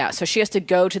 Yeah. So she has to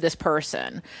go to this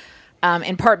person.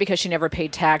 In part because she never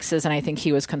paid taxes, and I think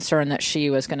he was concerned that she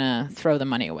was going to throw the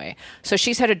money away. So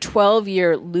she's had a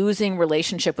 12-year losing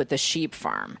relationship with the sheep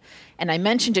farm. And I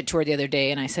mentioned it to her the other day,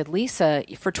 and I said, Lisa,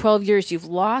 for 12 years, you've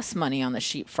lost money on the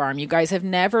sheep farm. You guys have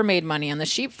never made money on the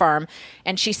sheep farm.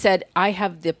 And she said, I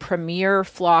have the premier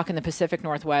flock in the Pacific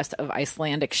Northwest of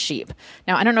Icelandic sheep.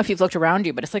 Now, I don't know if you've looked around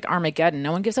you, but it's like Armageddon.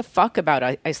 No one gives a fuck about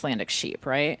Icelandic sheep,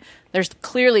 right? There's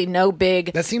clearly no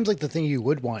big... That seems like the thing you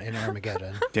would want in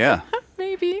Armageddon. Yeah.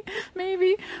 Maybe.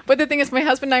 But the thing is, my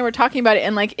husband and I were talking about it,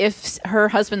 and like, if her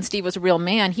husband Steve was a real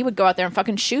man, he would go out there and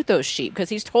fucking shoot those sheep, because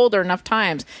he's told her enough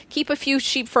times, keep a few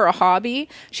sheep for a hobby.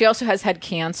 She also has had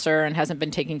cancer and hasn't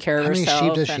been taking care of How many herself.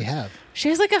 sheep does she have? She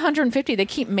has like 150. They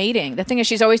keep mating. The thing is,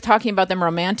 she's always talking about them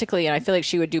romantically, and I feel like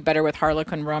she would do better with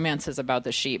Harlequin romances about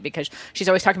the sheep, because she's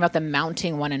always talking about them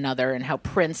mounting one another and how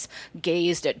Prince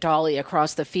gazed at Dolly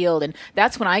across the field. And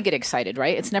that's when I get excited,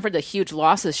 right? It's never the huge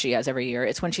losses she has every year.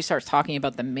 It's when she starts talking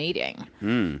about the mating.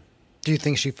 Do you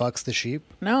think she fucks the sheep?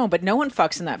 No, but no one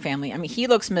fucks in that family. I mean, he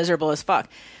looks miserable as fuck.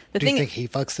 Do you think he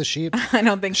fucks the sheep? I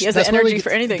don't think he has That's the where energy we for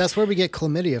get- anything. That's where we get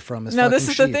chlamydia from. No, this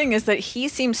fucking is the sheep. thing, is that he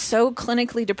seems so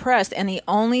clinically depressed, and the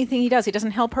only thing he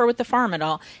doesn't help her with the farm at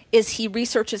all, is he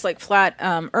researches like flat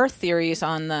Earth theories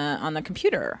on the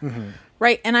computer.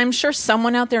 Right? And I'm sure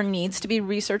someone out there needs to be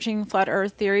researching flat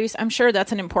Earth theories. I'm sure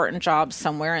that's an important job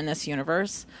somewhere in this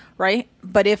universe, right?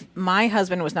 But if my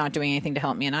husband was not doing anything to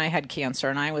help me, and I had cancer,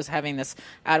 and I was having this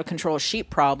out of control sheep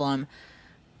problem,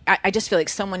 I just feel like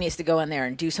someone needs to go in there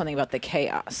and do something about the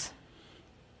chaos.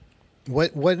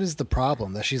 What is the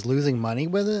problem? That she's losing money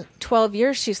with it? 12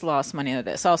 years she's lost money with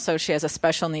this. Also, she has a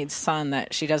special needs son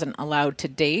that she doesn't allow to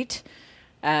date.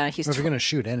 He's Or if you're going to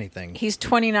shoot anything. He's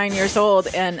 29 years old,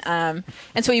 and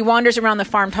so he wanders around the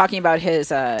farm talking about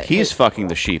He's fucking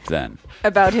the sheep then.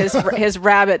 about his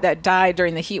rabbit that died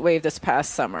during the heat wave this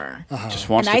past summer. Just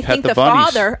wants And to I pet think the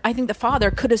bunnies. I think the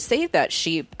father could have saved that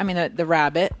sheep. I mean, the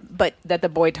rabbit, but that the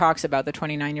boy talks about, the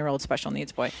 29-year-old special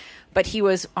needs boy. But he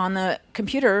was on the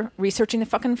computer researching the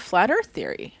fucking flat Earth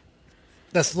theory.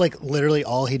 That's like literally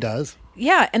all he does.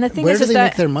 Yeah, and the thing Where is do they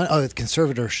that make their money? Oh, it's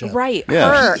conservatorship. right,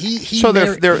 Yeah. her. He So they're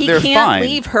married- they're He they're can't fine.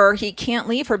 leave her. He can't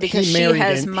leave her because he she married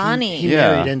has in- money. He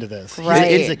Yeah. married into this.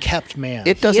 Right. He's a kept man.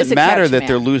 It He doesn't is a matter kept that man.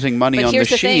 they're losing money But on the here's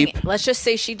the sheep. thing. Let's just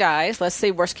say she dies. Let's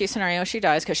say worst case scenario she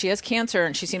dies because she has cancer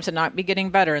and she seems to not be getting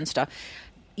better and stuff.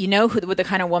 You know who the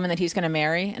kind of woman that he's going to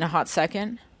marry in a hot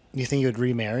second? You think he would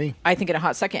remarry? I think in a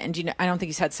hot second. And do you know, I don't think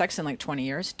he's had sex in like 20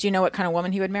 years. Do you know what kind of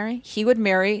woman he would marry? He would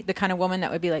marry the kind of woman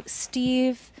that would be like,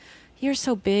 Steve, you're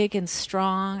so big and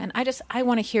strong, and I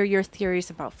want to hear your theories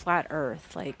about flat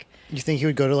Earth. Like, you think he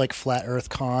would go to like Flat Earth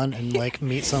Con and like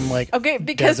meet some like okay,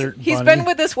 because desert he's bunny? been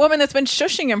with this woman that's been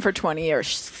shushing him for 20 years.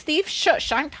 Steve,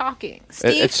 shush! I'm talking.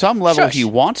 Steve, At some level, shush. he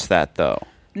wants that, though.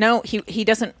 No, he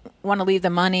doesn't want to leave the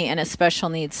money and a special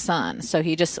needs son, so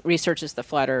he just researches the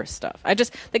flat Earth stuff.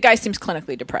 The guy seems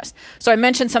clinically depressed. So I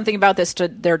mentioned something about this to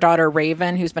their daughter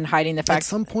Raven, who's been hiding the At fact.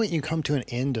 some point, you come to an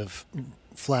end of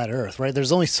Flat Earth, right?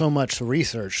 There's only so much to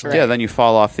research. Yeah, then you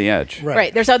fall off the edge.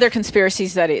 Right. There's other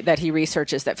conspiracies that he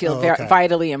researches that feel okay.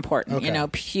 vitally important. Okay. You know,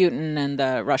 Putin and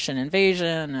the Russian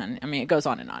invasion, and I mean, it goes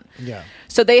on and on. Yeah.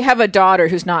 So they have a daughter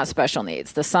who's not special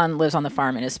needs. The son lives on the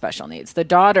farm and is special needs. The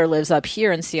daughter lives up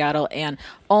here in Seattle and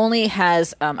only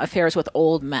has affairs with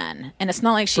old men. And it's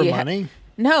not like she For money?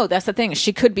 No, that's the thing.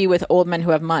 She could be with old men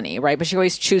who have money, right? But she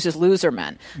always chooses loser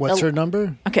men. What's her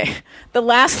number? Okay, old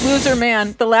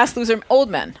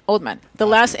men.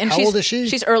 And How old is she?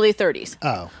 She's early 30s.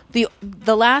 Oh.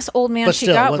 The last old man But she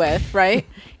still, got what- with, right,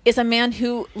 is a man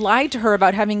who lied to her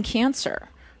about having cancer,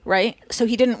 right? So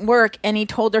he didn't work, and he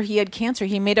told her he had cancer.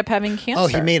 He made up having cancer. Oh,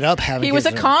 he made up having He was a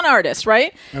cancer. con artist,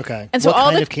 right? Okay. And so what all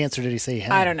kind the of cancer did he say he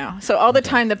had? I don't know. So all the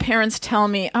time the parents tell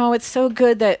me, oh, it's so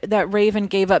good that Raven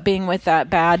gave up being with that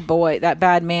bad boy, that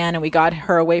bad man, and we got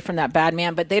her away from that bad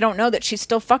man. But they don't know that she's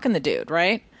still fucking the dude,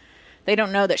 right? They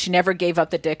don't know that she never gave up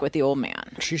the dick with the old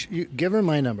man. You give her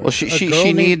my number. Well, she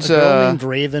named, needs a girl named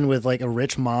Raven with like a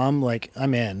rich mom. Like,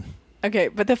 I'm in. Okay,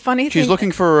 but the funny thing... She's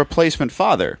looking for a replacement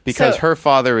father because So- her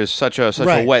father is such a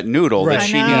Right. wet noodle Right. that I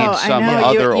she know, needs I some know.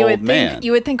 other You would old man.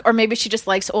 You would think, or maybe she just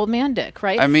likes old man dick,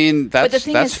 right? I mean, but the that's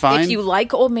thing is, fine. if you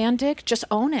like old man dick, just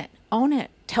own it. Own it.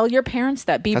 Tell your parents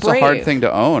that. Be That's brave. a hard thing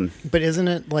to own. But isn't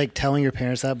it like telling your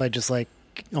parents that by just like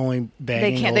only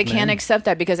bagging They old can't men? accept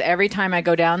that because every time I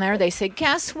go down there, they say,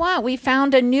 "Guess what? We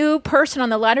found a new person on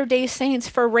the Latter-day Saints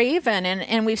for Raven,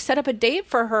 and we've set up a date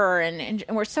for her, and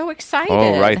we're so excited."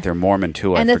 Oh, right. They're Mormon,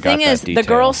 too. And I the forgot thing that is, detail. the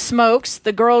girl smokes,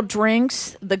 the girl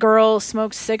drinks, the girl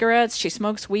smokes cigarettes, she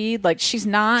smokes weed. Like she's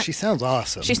not. She sounds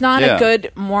awesome. She's not Yeah. a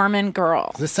good Mormon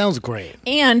girl, This sounds great.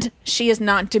 and she is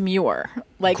not demure.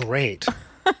 Like, Great.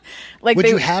 like Would they,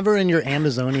 you have her in your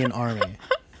Amazonian army?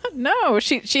 No,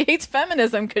 she hates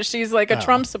feminism because she's like a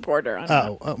Trump supporter.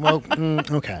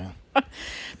 Okay.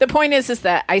 The point is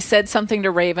that I said something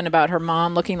to Raven about her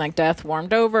mom looking like death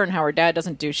warmed over and how her dad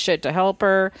doesn't do shit to help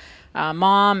her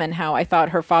mom, and how I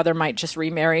thought her father might just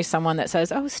remarry someone that says,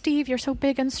 "Oh, Steve, you're so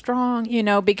big and strong," you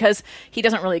know, because he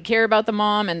doesn't really care about the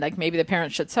mom, and like maybe the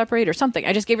parents should separate or something.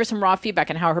 I just gave her some raw feedback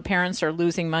on how her parents are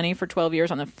losing money for 12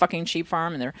 years on the fucking sheep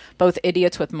farm, and they're both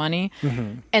idiots with money,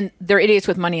 and they're idiots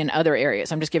with money in other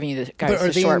areas. I'm just giving you the guys But are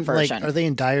the they short in, version. are they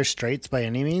in dire straits by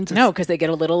any means? No, because they get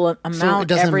a little amount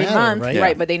doesn't every matter, month, right?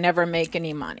 Yeah. But they never make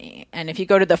any money. And if you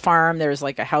go to the farm, there's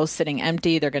like a house sitting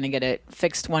empty. They're going to get it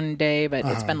fixed one day, but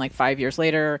it's been like 5 years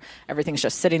later. Everything's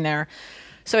just sitting there.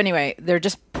 So anyway, they're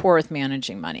just poor with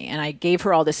managing money. And I gave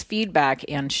her all this feedback,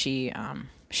 and she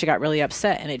got really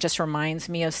upset. And it just reminds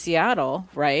me of Seattle,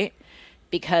 right?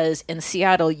 Because in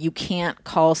Seattle, you can't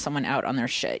call someone out on their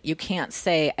shit. You can't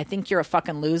say, "I think you're a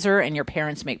fucking loser," and your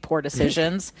parents make poor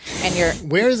decisions. And you're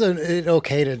Where is it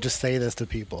okay to just say this to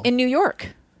people? in New York.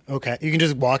 Okay. You can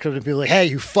just walk up to people like, "Hey,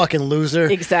 you fucking loser.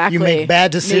 Exactly. You make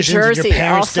bad decisions New and Jersey your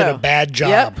parents also. did a bad job."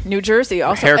 Yep. New Jersey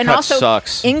also. haircut and also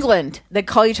sucks. England. They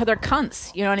call each other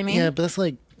cunts. You know what I mean? Yeah, but that's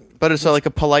like, But it's like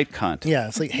a polite cunt. yeah,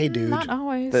 it's like, "Hey, dude." Not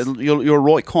always. You're a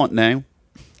right cunt now.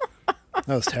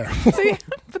 That was terrible. See?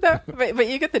 but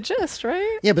you get the gist,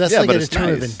 right? Yeah, but that's Yeah, like but a it's term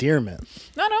of nice. endearment.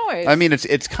 Not always. I mean,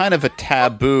 it's kind of a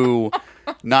taboo,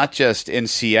 not just in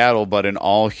Seattle, but in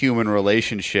all human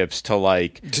relationships to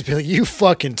like Just be like, "You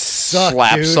fucking suck,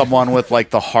 slap dude." someone with like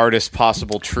the hardest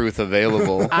possible truth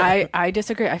available. I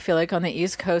disagree. I feel like on the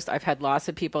East Coast, I've had lots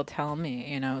of people tell me,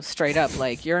 you know, straight up,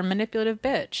 like, "You're a manipulative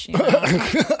bitch." You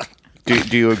know?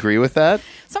 Do you agree with that?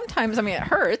 Sometimes, I mean, it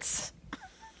hurts.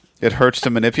 It hurts to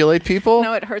manipulate people?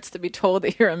 No, it hurts to be told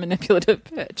that you're a manipulative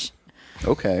bitch.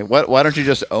 Okay. Why don't you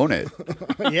just own it?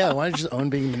 Yeah, why don't you just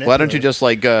own being manipulated? Why don't you just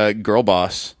like girl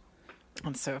boss?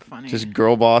 That's so funny. Just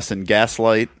girl boss and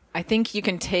gaslight? I think you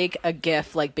can take a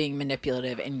gift like being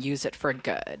manipulative and use it for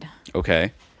good.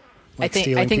 Okay. Like I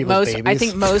stealing think people's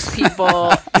babies? most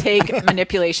people take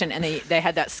manipulation and they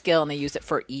had that skill and they use it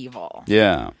for evil.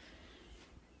 Yeah.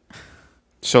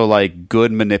 So like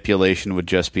good manipulation would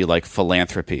just be like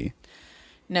philanthropy.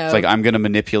 No. It's like, I'm going to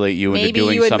manipulate you into Maybe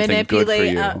doing you would something good for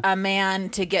manipulate you. a man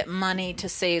to get money to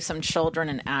save some children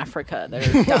in Africa that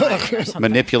are dying or something.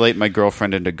 Manipulate my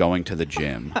girlfriend into going to the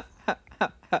gym.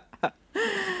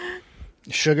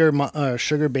 Sugar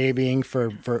babying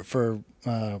for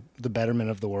the betterment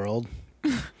of the world.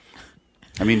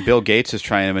 I mean, Bill Gates is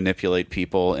trying to manipulate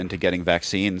people into getting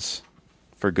vaccines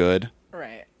for good.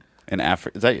 Right. In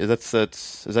Africa, is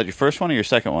that your first one or your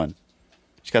second one?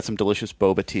 She's got some delicious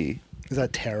boba tea. Is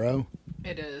that taro?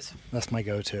 It is. That's my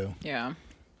go-to. Yeah.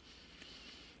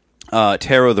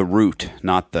 Taro the root,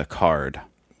 not the card.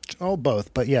 Oh,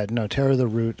 both. But yeah, no, taro the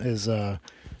root is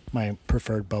my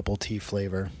preferred bubble tea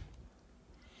flavor.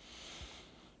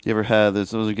 You ever had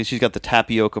this? She's got the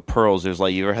tapioca pearls. There's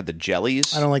like, you ever had the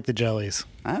jellies? I don't like the jellies.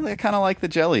 I kind of like the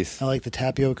jellies. I like the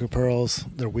tapioca pearls.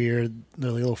 They're weird.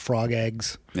 They're like little frog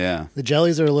eggs. Yeah. The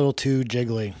jellies are a little too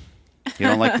jiggly. You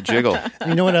don't like the jiggle.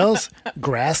 You know what else?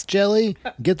 Grass jelly?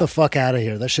 Get the fuck out of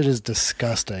here. That shit is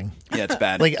disgusting. Yeah, it's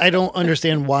bad. Like, I don't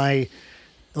understand why,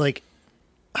 like,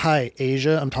 hi,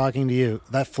 Asia, I'm talking to you.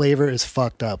 That flavor is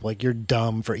fucked up. Like, you're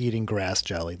dumb for eating grass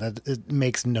jelly. It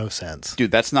makes no sense.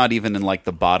 Dude, that's not even in like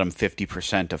the bottom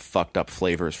 50% of fucked up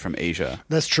flavors from Asia.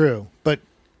 That's true. But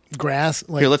grass,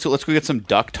 like, Here, let's go get some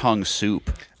duck tongue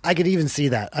soup. I could even see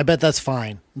that. I bet that's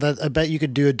fine. I bet you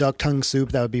could do a duck tongue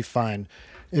soup. That would be fine.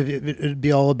 It'd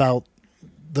be all about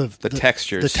the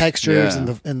textures. the textures,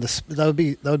 Yeah. and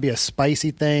that would be a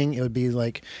spicy thing. It would be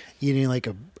like eating like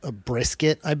a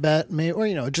brisket, I bet, maybe,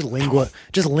 or just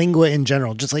lingua in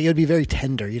general. Just like, it would be very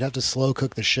tender. You'd have to slow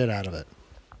cook the shit out of it.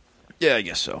 Yeah, I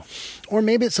guess so. Or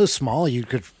maybe it's so small you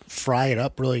could fry it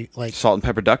up really, like, Salt and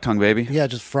pepper duck tongue, baby. yeah,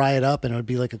 just fry it up and it would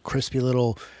be like a crispy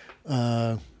little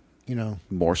Morsel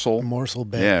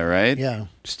bit. Yeah, right? Yeah.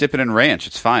 Just dip it in ranch.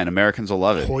 It's fine. Americans will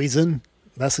love it. Hoisin,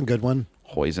 that's a good one.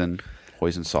 Hoisin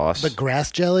sauce. But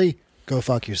grass jelly, go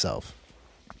fuck yourself.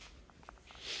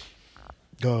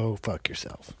 Go fuck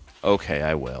yourself. Okay,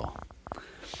 I will.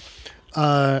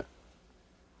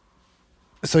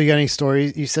 So you got any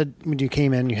stories? You said when you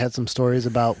came in, you had some stories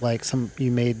about like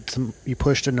you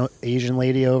pushed an Asian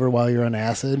lady over while you were on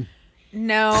acid.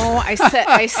 No, I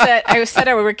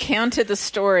recounted the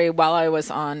story while I was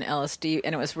on LSD,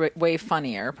 and it was way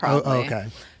funnier, probably. Oh, okay.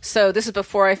 So this is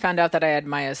before I found out that I had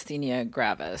myasthenia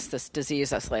gravis, this disease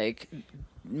that's like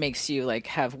makes you like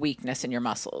have weakness in your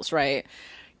muscles, right?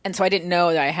 And so I didn't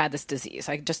know that I had this disease.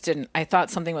 I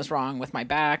thought something was wrong with my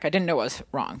back. I didn't know what was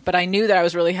wrong, but I knew that I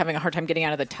was really having a hard time getting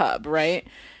out of the tub, right?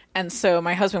 And so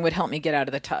my husband would help me get out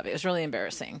of the tub. It was really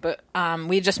embarrassing. But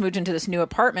we just moved into this new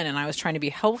apartment, and I was trying to be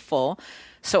helpful.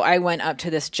 So I went up to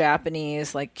this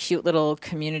Japanese, like, cute little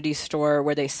community store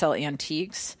where they sell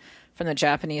antiques from the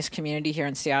Japanese community here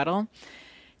in Seattle.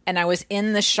 And I was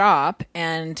in the shop,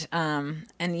 and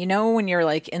when you're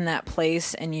like in that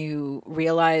place and you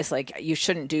realize like you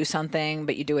shouldn't do something,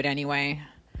 but you do it anyway.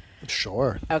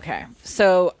 Sure. Okay.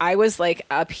 So I was like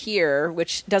up here,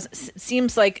 which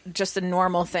seems like just a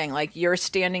normal thing. Like, you're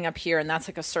standing up here and that's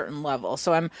like a certain level.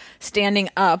 So I'm standing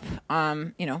up,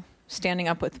 standing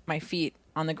up with my feet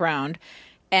on the ground,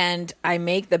 and I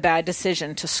make the bad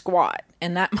decision to squat.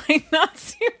 And that might not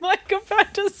seem like a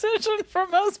bad decision for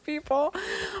most people.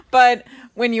 But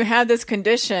when you have this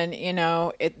condition,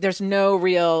 there's no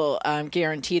real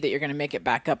guarantee that you're going to make it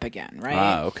back up again, right?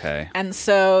 Ah, okay. And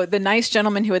so the nice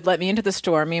gentleman who had let me into the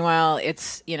store, meanwhile,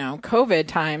 it's, COVID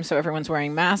time, so everyone's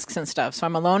wearing masks and stuff. So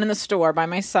I'm alone in the store by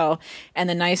myself, and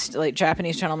the nice, like,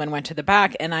 Japanese gentleman went to the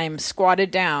back, and I'm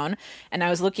squatted down, and I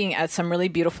was looking at some really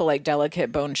beautiful, like,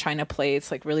 delicate bone china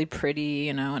plates, like, really pretty,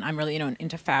 and I'm really,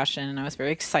 into fashion, and I was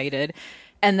very excited.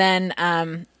 And then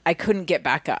I couldn't get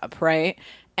back up, right?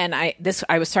 And I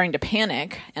was starting to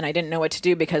panic, and I didn't know what to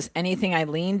do, because anything I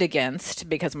leaned against,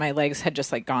 because my legs had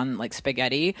just like gone like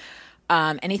spaghetti,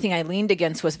 anything I leaned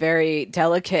against was very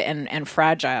delicate and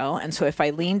fragile. And so if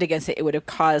I leaned against it, it would have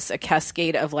caused a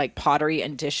cascade of like pottery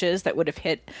and dishes that would have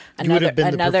hit another. You would have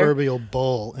been the proverbial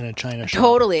bull in a china shop.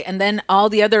 Totally. And then all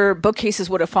the other bookcases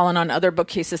would have fallen on other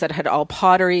bookcases that had all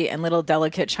pottery and little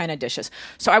delicate china dishes.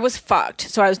 So I was fucked.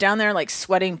 So I was down there like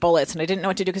sweating bullets, and I didn't know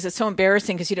what to do, because it's so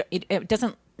embarrassing, because it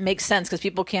doesn't make sense, because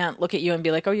people can't look at you and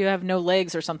be like, oh, you have no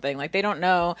legs or something. Like, they don't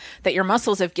know that your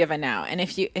muscles have given out. And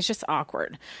it's just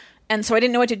awkward. And so I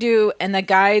didn't know what to do. And the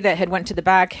guy that had went to the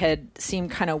back had seemed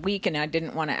kind of weak, and I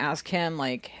didn't want to ask him,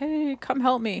 like, hey, come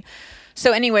help me.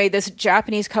 So anyway, this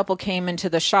Japanese couple came into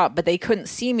the shop, but they couldn't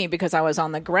see me because I was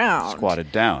on the ground.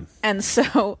 Squatted down. And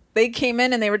so they came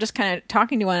in, and they were just kind of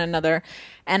talking to one another.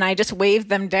 And I just waved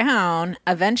them down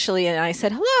eventually. And I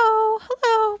said, hello,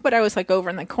 hello. But I was like over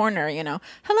in the corner,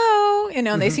 hello,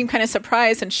 and they seemed kind of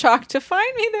surprised and shocked to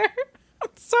find me there.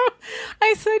 So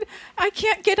I said, I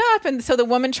can't get up. And so the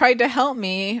woman tried to help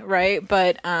me, right?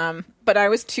 But I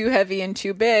was too heavy and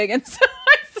too big. And so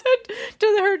I said to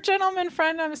her gentleman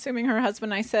friend, I'm assuming her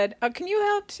husband, I said, oh, can you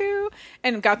help too?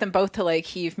 And got them both to like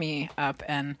heave me up.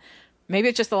 And maybe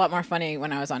it's just a lot more funny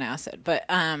when I was on acid. But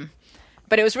I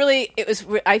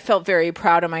felt very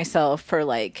proud of myself for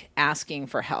like asking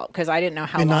for help because I didn't know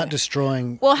how long. And not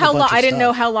destroying. Well, how long? I didn't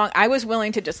know how long. I was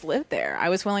willing to just live there. I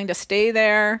was willing to stay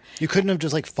there. You couldn't have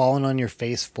just like fallen on your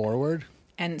face forward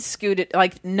and scooted.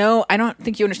 Like, no, I don't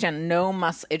think you understand. No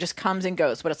muscle. It just comes and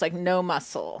goes, but it's like no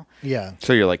muscle. Yeah.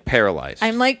 So you're like paralyzed.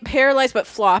 I'm like paralyzed, but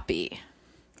floppy.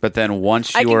 But then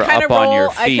once you were up on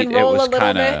your feet, it was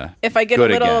kind of if I get a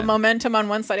little again. momentum on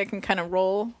one side, I can kind of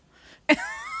roll.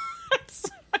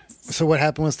 So what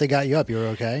happened once they got you up? You were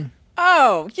okay?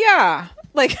 Oh, yeah.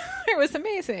 Like, it was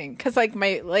amazing because, like,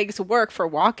 my legs work for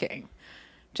walking.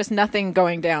 Just nothing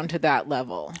going down to that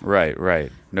level.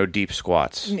 Right. No deep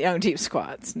squats. No deep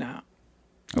squats, no.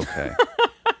 Okay.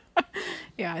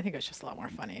 Yeah, I think it was just a lot more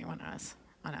funny when I was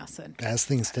on acid. As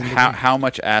things tend to be. How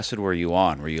much acid were you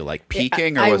on? Were you, like,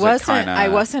 peaking, or was it kind of... I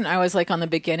wasn't. I was, like, on the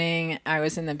beginning. I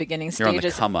was in the beginning stages. You're on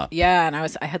the come up. Yeah, and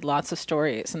I had lots of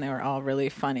stories, and they were all really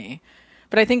funny.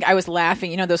 But I think I was laughing.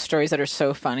 You know those stories that are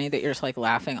so funny that you're just like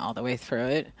laughing all the way through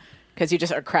it because you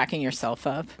just are cracking yourself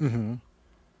up. Mm-hmm.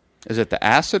 Is it the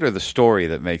acid or the story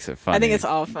that makes it funny? I think it's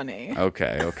all funny.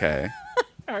 Okay.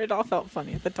 Or it all felt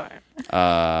funny at the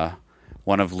time.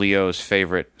 One of Leo's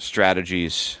favorite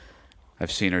strategies,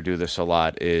 I've seen her do this a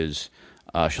lot, is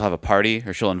she'll have a party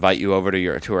or she'll invite you over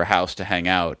to her house to hang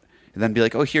out and then be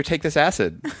like, oh, here, take this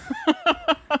acid.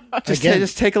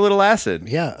 Just take a little acid.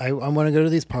 Yeah, I want to go to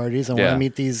these parties. I want to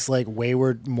meet these like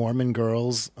wayward Mormon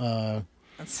girls. That's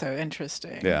so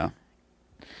interesting. Yeah,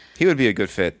 he would be a good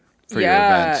fit for your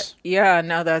events. Yeah,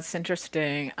 no, that's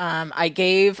interesting. I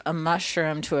gave a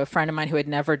mushroom to a friend of mine who had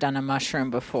never done a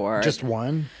mushroom before. Just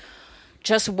one?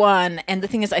 Just one. And the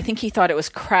thing is, I think he thought it was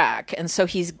crack. And so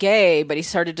he's gay, but he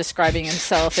started describing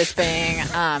himself as being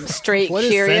straight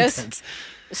curious.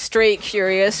 Straight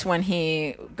curious when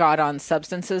he got on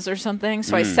substances or something.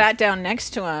 So I sat down next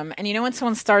to him, and you know when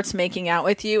someone starts making out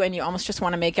with you and you almost just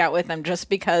want to make out with them just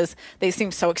because they seem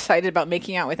so excited about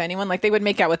making out with anyone? Like they would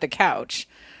make out with the couch.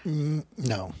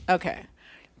 No. Okay.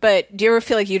 But do you ever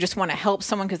feel like you just want to help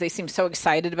someone because they seem so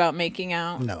excited about making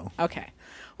out? No. Okay.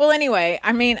 Well, anyway,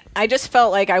 I mean, I just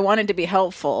felt like I wanted to be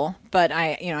helpful, but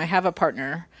I have a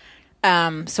partner.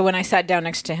 So when I sat down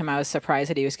next to him, I was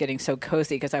surprised that he was getting so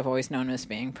cozy because I've always known him as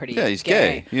being pretty Yeah, he's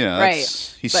gay. Yeah,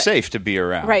 right. He's safe to be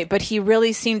around. Right, but he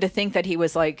really seemed to think that he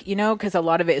was like, because a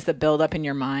lot of it is the build-up in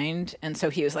your mind. And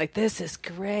so he was like, this is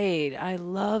great. I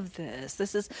love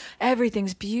this.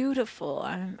 Everything's beautiful.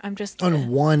 I'm just... On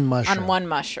one mushroom. On one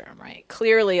mushroom, right.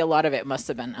 Clearly, a lot of it must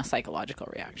have been a psychological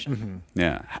reaction. Mm-hmm.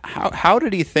 Yeah. How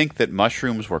did he think that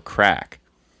mushrooms were crack?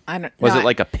 Was it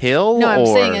like a pill? No, I'm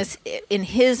saying is in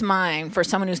his mind, for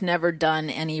someone who's never done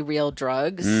any real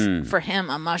drugs, for him,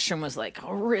 a mushroom was like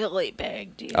a really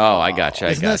big deal. Oh, I gotcha.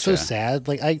 Isn't that so sad?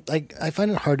 Like I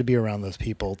find it hard to be around those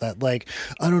people that like,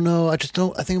 I don't know, I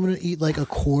think I'm going to eat like a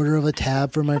quarter of a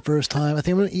tab for my first time. I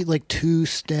think I'm going to eat like 2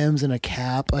 stems and a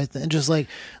cap. Just like,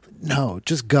 no,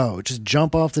 just go. Just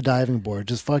jump off the diving board.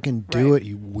 Just fucking do it,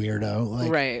 you weirdo.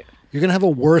 Like, right. You're going to have a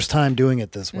worse time doing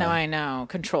it this way. No, I know.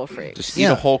 Control freaks. Just eat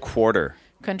a whole quarter.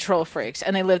 Control freaks.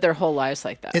 And they live their whole lives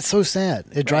like that. It's so sad.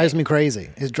 It drives me crazy.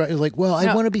 It's like, well,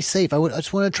 I want to be safe. I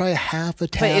just want to try a half a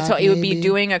tab. But it would be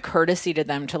doing a courtesy to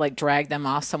them to like drag them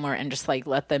off somewhere and just like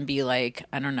let them be like,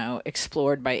 I don't know,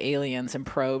 explored by aliens and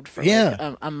probed for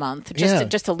like a month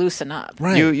just to loosen up.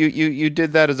 Right. You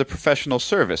did that as a professional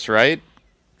service, right?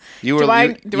 Do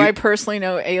I personally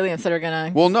know aliens that are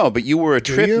gonna? Well, no, but you were a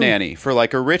trip nanny for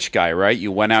like a rich guy, right?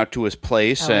 You went out to his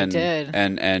place and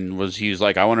he's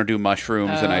like, I want to do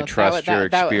mushrooms and I trust your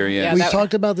experience. We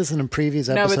talked about this in a previous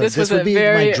episode. But this would be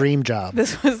my dream job.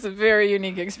 This was a very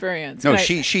unique experience. No,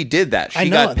 she did that. She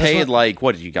got paid like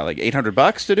what did you got like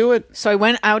 $800 to do it? So I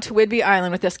went out to Whidbey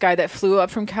Island with this guy that flew up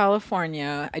from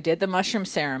California. I did the mushroom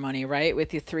ceremony, right, with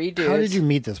the 3 dudes. How did you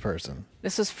meet this person?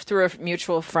 This was through a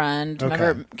mutual friend. Okay.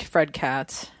 Remember Fred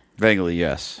Katz? Vaguely,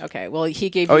 yes. Okay, well,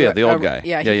 he gave you... Oh, yeah, the old guy.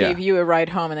 Yeah, he gave you a ride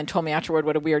home and then told me afterward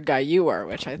what a weird guy you were,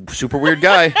 which I... Super weird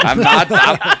guy. I'm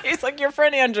not... He's like, your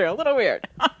friend Andrew, a little weird.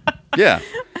 Yeah.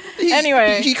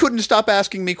 Anyway. He couldn't stop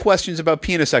asking me questions about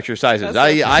penis exercises.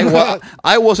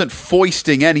 I wasn't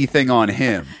foisting anything on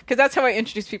him. Because that's how I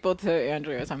introduce people to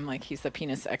Andrew. I'm like, he's the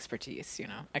penis expert,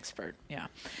 yeah.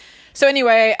 So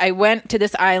anyway, I went to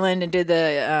this island and did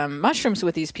the mushrooms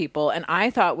with these people, and I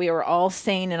thought we were all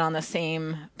sane and on the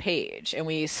same page. And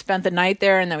we spent the night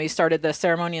there, and then we started the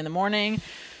ceremony in the morning.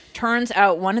 Turns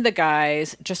out one of the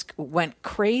guys just went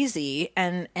crazy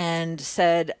and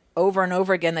said over and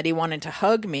over again that he wanted to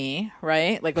hug me,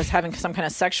 right? Like was having some kind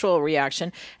of sexual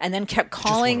reaction, and then kept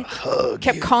calling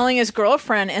his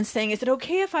girlfriend and saying, "Is it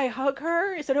okay if I hug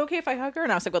her? Is it okay if I hug her?"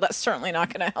 And I was like, "Well, that's certainly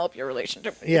not going to help your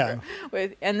relationship."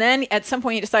 And then at some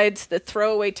point he decides to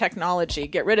throw away technology,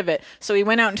 get rid of it. So he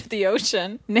went out into the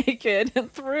ocean naked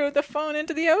and threw the phone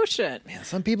into the ocean. Man,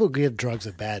 some people give drugs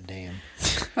a bad name.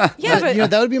 Yeah,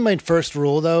 but that would be my first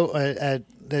rule though at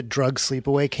drug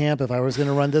sleepaway camp. If I was going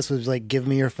to run this, was like, give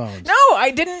me your phones. No,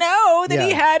 I didn't know that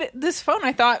he had this phone.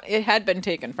 I thought it had been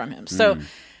taken from him. So,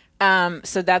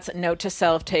 so that's a note to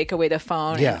self: take away the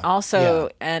phone. Yeah. And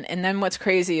also, and then what's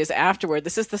crazy is afterward.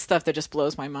 This is the stuff that just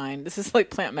blows my mind. This is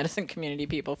like plant medicine community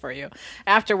people for you.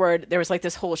 Afterward, there was like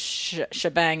this whole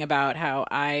shebang about how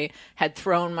I had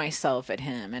thrown myself at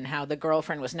him and how the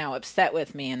girlfriend was now upset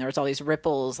with me, and there was all these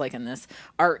ripples like in this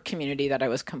art community that I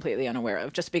was completely unaware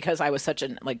of, just because I was such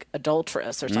an like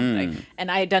adulteress or something,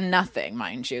 and I had done nothing,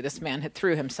 mind you. This man had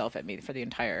threw himself at me for the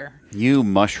entire. You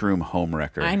mushroom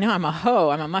homewrecker. I know, I'm a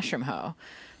hoe. I'm a mushroom hoe.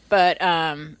 But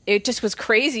it just was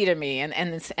crazy to me.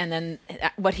 And then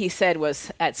what he said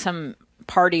was at some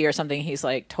party or something, he's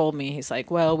like,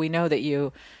 well, we know that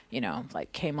you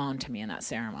like came on to me in that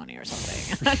ceremony or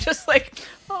something. And I'm just like,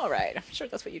 all right, I'm sure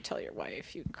that's what you tell your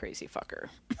wife, you crazy fucker.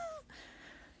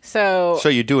 So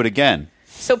you do it again.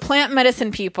 So plant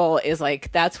medicine people is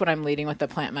like, that's what I'm leading with the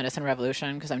plant medicine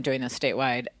revolution, because I'm doing this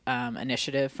statewide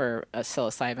initiative for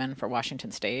psilocybin for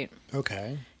Washington State.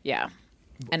 Okay. Yeah.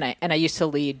 And I used to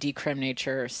lead Decrim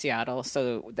Nature Seattle,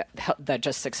 so that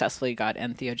just successfully got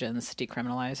entheogens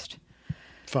decriminalized.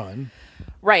 Fun.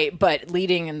 Right, but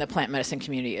leading in the plant medicine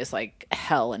community is like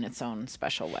hell in its own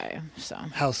special way. So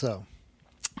How so?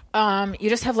 You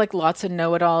just have like lots of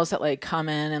know-it-alls that like come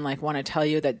in and like want to tell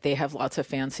you that they have lots of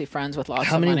fancy friends with lots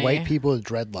How of many money. white people with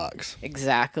dreadlocks?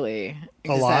 Exactly.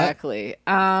 A lot? Exactly.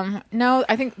 No,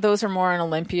 I think those are more in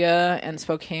Olympia and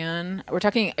Spokane. Are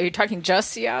you talking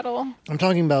just Seattle? I'm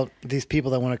talking about these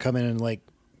people that want to come in and like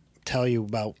tell you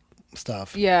about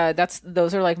stuff. Yeah,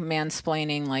 those are like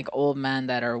mansplaining, like old men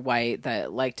that are white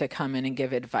that like to come in and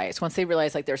give advice. Once they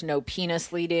realize like there's no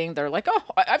penis leading, they're like, "Oh,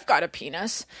 I've got a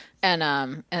penis, and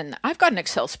I've got an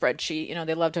Excel spreadsheet." You know,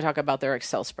 they love to talk about their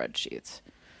Excel spreadsheets.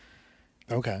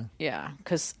 Okay. Yeah,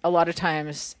 because a lot of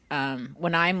times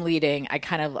when I'm leading, I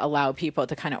kind of allow people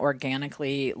to kind of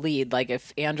organically lead. Like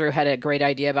if Andrew had a great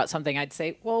idea about something, I'd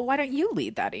say, "Well, why don't you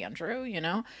lead that, Andrew?" You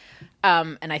know,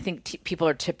 and I think people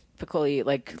are typically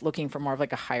like looking for more of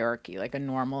like a hierarchy, like a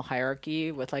normal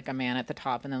hierarchy with like a man at the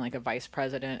top and then like a vice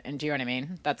president. And do you know what I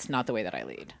mean? That's not the way that I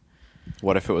lead.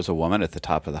 What if it was a woman at the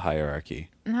top of the hierarchy?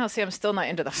 No, see, I'm still not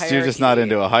into the hierarchy. So you're just not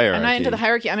into a hierarchy. I'm not into the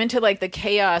hierarchy. I'm into like the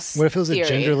chaos. What if it was theory.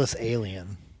 a genderless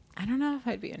alien? I don't know if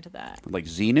I'd be into that. Like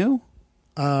Xenu?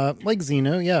 Like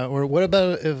Xeno, yeah. Or what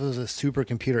about if it was a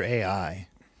supercomputer AI?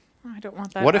 I don't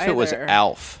want that. What if either. it was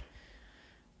Alf?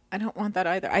 I don't want that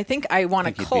either. I think I want a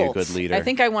you'd cult. be a good leader. I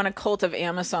think I want a cult of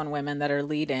Amazon women that are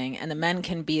leading, and the men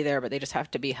can be there, but they just have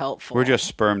to be helpful. We're just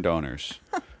sperm donors.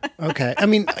 Okay. I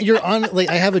mean, you're on. Like,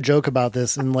 I have a joke about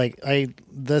this, and like,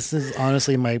 this is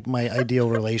honestly my ideal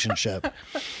relationship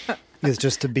is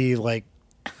just to be like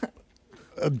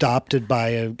adopted by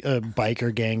a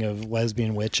biker gang of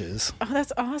lesbian witches. Oh,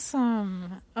 that's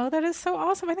awesome. Oh, that is so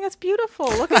awesome. I think that's beautiful.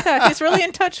 Look at that. He's really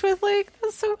in touch with like.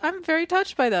 I'm very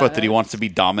touched by that. But that he wants to be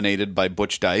dominated by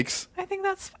Butch Dykes? I think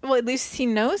that's well. At least he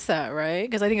knows that, right?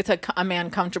 Because I think it's a man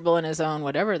comfortable in his own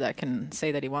whatever that can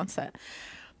say that he wants that.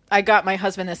 I got my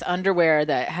husband this underwear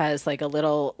that has like a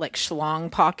little like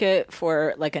schlong pocket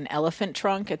for like an elephant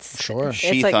trunk. It's Sure.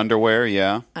 Sheath like, underwear,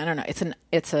 yeah. I don't know. It's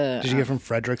a. Did you get from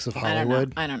Fredericks of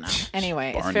Hollywood? I don't know. Anyway,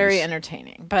 it's Barney's. very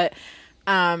entertaining. But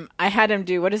I had him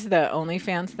do what is the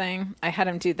OnlyFans thing? I had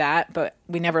him do that, but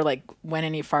we never like went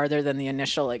any farther than the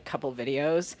initial like couple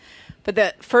videos. But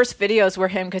the first videos were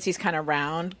him because he's kind of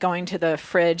round, going to the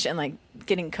fridge and like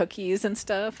getting cookies and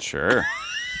stuff. Sure.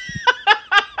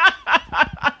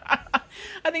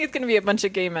 I think it's going to be a bunch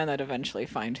of gay men that eventually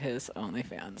find his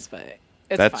OnlyFans, but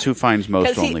it's That's fine. who finds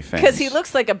most OnlyFans. Because he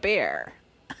looks like a bear.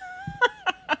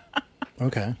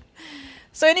 Okay.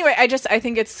 So anyway, I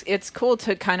think it's cool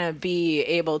to kind of be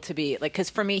able to be like,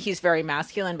 because for me he's very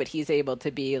masculine, but he's able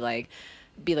to be like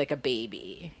a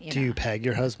baby. Do you peg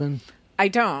your husband? I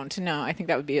don't. No, I think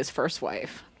that would be his first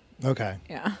wife. Okay.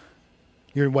 Yeah,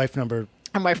 Your wife number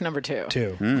I'm wife number 2.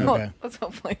 2. Well, Okay. let's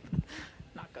hopefully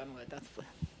knock on wood. That's the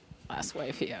last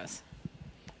wife he has.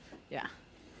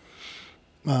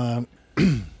 Yeah.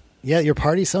 Yeah, your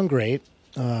parties sound great.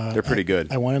 They're pretty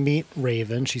good. I want to meet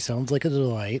Raven. She sounds like a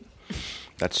delight.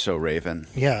 That's so Raven.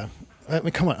 Yeah. I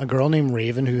mean, come on, a girl named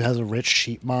Raven who has a rich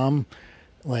sheep mom.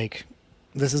 Like,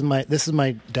 this is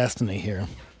my destiny here.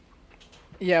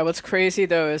 Yeah, what's crazy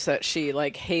though is that she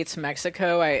like hates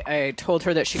Mexico. I told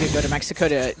her that she could go to Mexico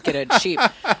to get a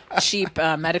cheap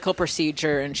medical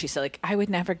procedure, and she said like I would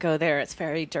never go there. It's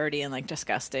very dirty and like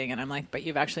disgusting. And I'm like, but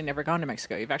you've actually never gone to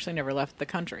Mexico. You've actually never left the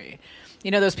country. You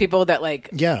know those people that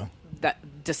like that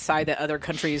decide that other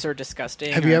countries are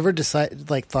disgusting. Have you ever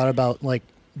thought about like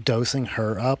dosing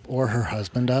her up or her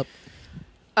husband up?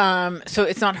 So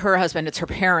it's not her husband; it's her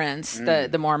parents,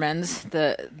 the Mormons.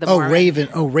 The Mormon. Raven.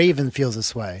 Oh, Raven feels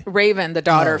this way. Raven, the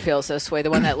daughter, feels this way. The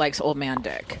one that likes old man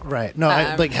dick. Right. No,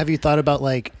 have you thought about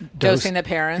like dosing the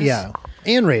parents? Yeah,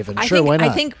 and Raven. Why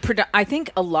not? I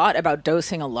think a lot about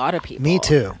dosing a lot of people. Me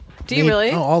too. Do you really?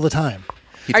 Oh, all the time.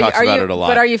 He talks about it a lot.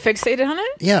 But are you fixated on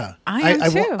it? Yeah, I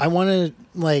am too. I want to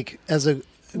like as a.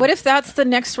 What if that's the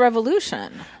next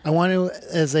revolution? I want to,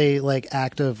 as a like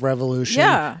act of revolution,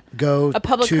 go a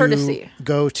public courtesy.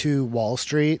 Go to Wall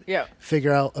Street,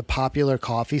 figure out a popular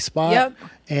coffee spot,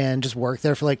 and just work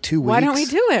there for like 2 weeks. Why don't we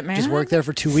do it, man? Just work there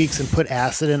for 2 weeks and put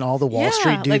acid in all the Wall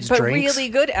Street dudes' but drinks. Really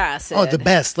good acid. Oh, the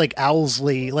best, like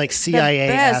Owlsley, like CIA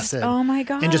acid. Oh my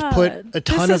god! And just put a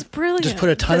ton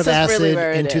of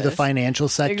acid into the financial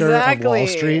sector of Wall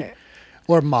Street.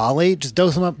 Or Molly, just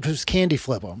dose them up, just candy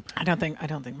flip them. I don't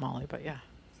think Molly, but yeah.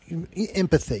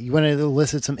 Empathy. You want to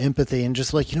elicit some empathy and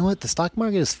just like, you know what, the stock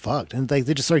market is fucked, and like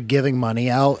they just start giving money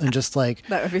out and just like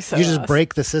that would be so you just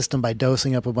break the system by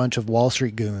dosing up a bunch of Wall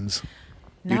Street goons.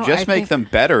 You just make them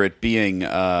better at being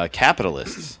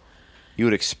capitalists. You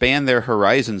would expand their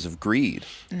horizons of greed.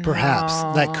 Perhaps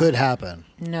that could happen.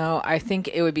 No, I think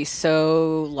it would be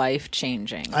so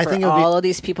life-changing I think for all of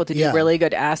these people to do really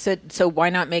good acid. So why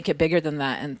not make it bigger than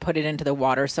that and put it into the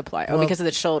water supply? Because of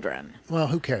the children. Well,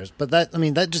 who cares? But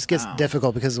that just gets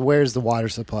difficult because where's the water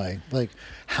supply? Like,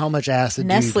 how much acid?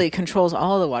 Nestle controls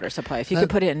all the water supply. If you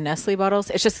could put it in Nestle bottles,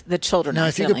 it's just the children. No,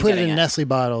 if you could put it in Nestle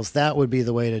bottles, that would be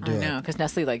the way to do it. No, because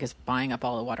Nestle like is buying up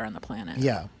all the water on the planet.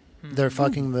 Yeah. They're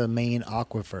fucking the main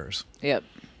aquifers. Yep.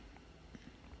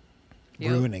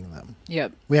 Ruining them.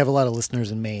 Yep. We have a lot of listeners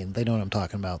in Maine. They know what I'm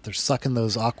talking about. They're sucking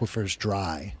those aquifers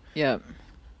dry. Yep.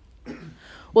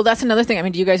 Well, that's another thing. I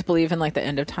mean, do you guys believe in like the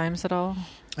end of times at all?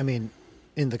 I mean,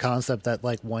 in the concept that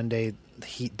like one day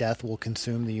heat death will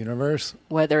consume the universe.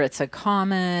 Whether it's a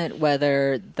comet,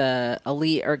 whether the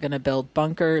elite are going to build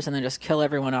bunkers and then just kill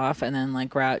everyone off and then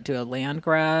like do a land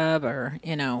grab, or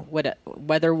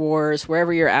weather wars,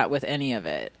 wherever you're at with any of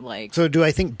it. Like, so do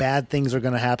I think bad things are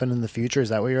going to happen in the future? Is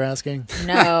that what you're asking?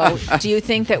 No. Do you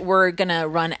think that we're going to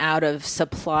run out of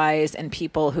supplies and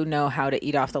people who know how to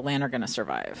eat off the land are going to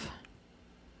survive?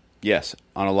 Yes,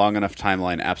 on a long enough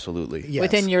timeline, absolutely. Yes.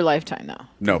 Within your lifetime, though?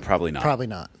 No, probably not. Probably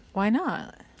not. Why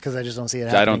not? Because I just don't see it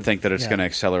happening. I don't think that it's going to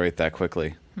accelerate that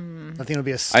quickly. I think it'll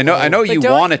be a slow... I know you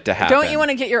want it to happen. Don't you want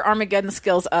to get your Armageddon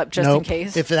skills up just in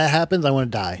case? If that happens, I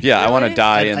want to die. Yeah, really? I want to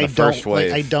die in the first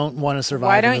wave. I don't want to survive.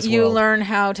 Why don't in this you world. learn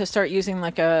how to start using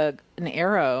like an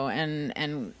arrow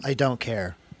and I don't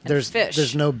care.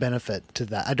 There's no benefit to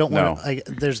that. I don't want to.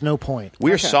 There's no point.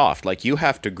 We're soft. Like, you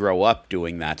have to grow up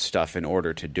doing that stuff in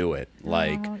order to do it.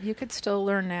 Like, you could still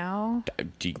learn now.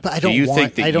 Do you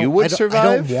think that you would survive?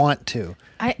 I don't want to.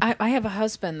 I have a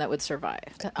husband that would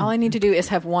survive. All I need to do is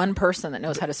have one person that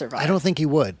knows how to survive. I don't think he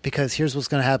would, because here's what's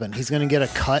going to happen. He's going to get a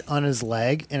cut on his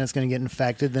leg, and it's going to get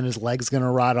infected. Then his leg's going to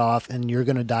rot off, and you're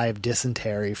going to die of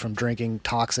dysentery from drinking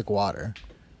toxic water.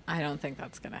 I don't think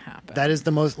that's going to happen. That is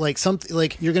the most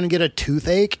you're going to get a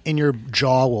toothache and your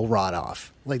jaw will rot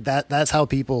off. Like that. That's how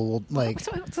people will like.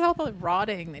 It's all about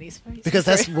rotting that he's because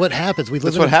that's what happens.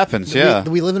 That's what happens. Yeah,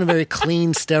 we live in a very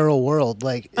clean, sterile world.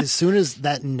 Like as soon as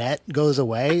that net goes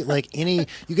away,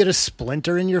 you get a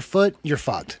splinter in your foot, you're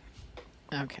fucked.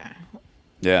 Okay.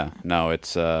 Yeah. No,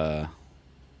 it's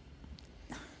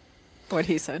what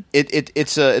he said.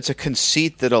 It's a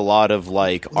conceit that a lot of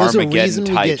like Armageddon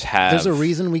types have. There's a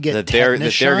reason we get that they're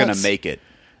going to make it.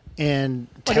 And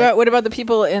what about the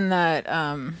people in that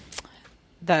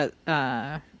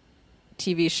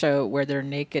TV show where they're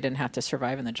naked and have to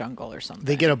survive in the jungle or something?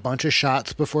 They get a bunch of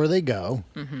shots before they go,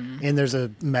 and there's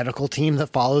a medical team that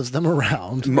follows them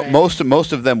around. Right.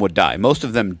 Most of them would die. Most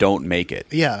of them don't make it.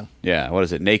 Yeah. Yeah. What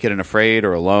is it? Naked and Afraid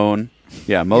or Alone?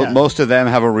 Yeah, most of them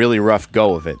have a really rough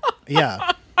go of it.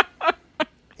 Yeah.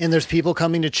 And there's people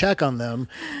coming to check on them,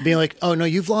 being like, oh, no,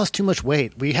 you've lost too much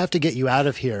weight. We have to get you out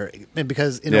of here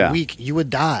because in a week you would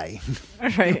die.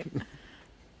 Right.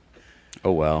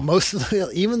 Oh, well. Most of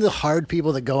even the hard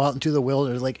people that go out into the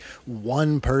wilderness, like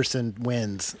one person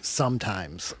wins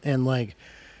sometimes, and like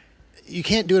you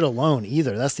can't do it alone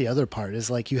either. That's the other part. Is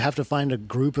like you have to find a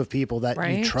group of people that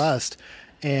you trust,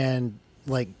 and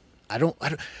like I don't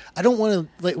want to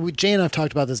like Jay and I've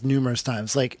talked about this numerous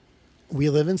times. Like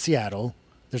we live in Seattle.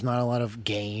 There's not a lot of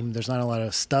game. There's not a lot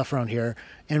of stuff around here,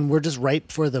 and we're just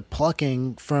ripe for the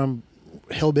plucking from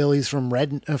hillbillies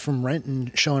from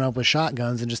Renton showing up with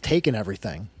shotguns and just taking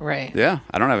everything. Right. Yeah,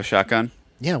 I don't have a shotgun.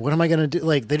 Yeah, what am I going to do?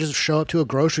 Like, they just show up to a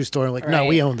grocery store and like, no,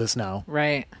 we own this now.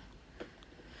 Right.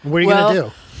 What are you going to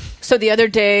do? So the other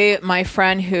day, my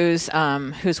friend whose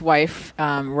wife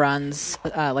runs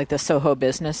like the Soho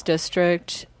Business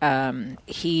District,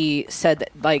 he said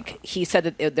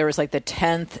that there was like the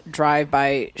 10th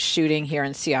drive-by shooting here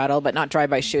in Seattle, but not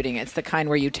drive-by shooting. It's the kind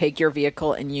where you take your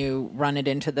vehicle and you run it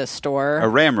into the store. A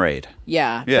ram raid.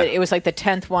 Yeah. But it was like the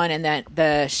 10th one, and that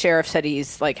the sheriff said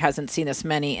he's like hasn't seen this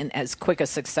many in as quick a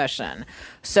succession.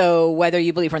 So whether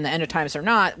you believe we're in the end of times or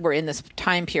not, we're in this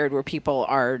time period where people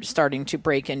are starting to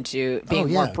break into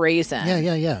being more brazen.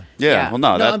 Yeah. Well,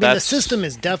 no, I mean, the system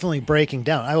is definitely breaking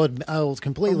down. I will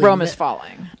completely Rome is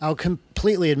falling. I'll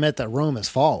completely admit that Rome is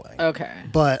falling. Okay.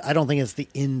 But I don't think it's the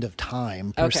end of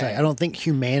time per se. I don't think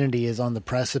humanity is on the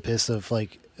precipice of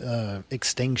like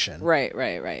extinction. Right.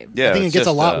 Yeah, I think it gets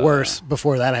a lot worse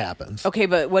before that happens. Okay,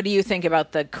 but what do you think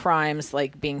about the crimes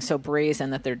like being so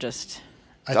brazen that they're just...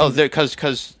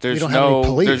 Because there's no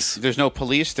police. There's no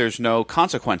police. There's no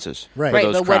consequences. Right. For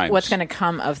those but crimes. what's going to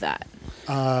come of that?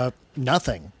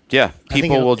 Nothing. Yeah,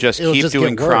 people will just keep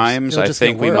doing crimes. I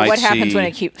think we might see... What happens when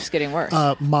it keeps getting worse?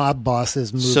 Mob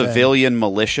bosses move civilian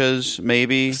militias,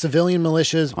 maybe. Civilian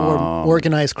militias or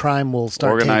organized crime will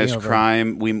start organized taking over.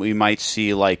 crime. We might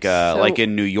see like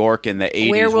in New York in the 80s when they voted...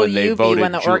 Where will you be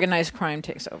when the organized crime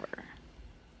takes over?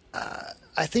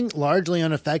 I think largely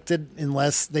unaffected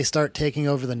unless they start taking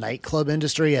over the nightclub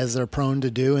industry as they're prone to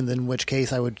do, and in which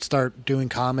case I would start doing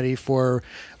comedy for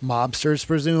mobsters,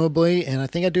 presumably, and I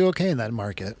think I'd do okay in that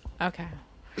market. Okay.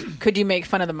 Could you make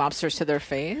fun of the mobsters to their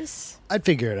face? I'd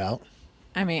figure it out.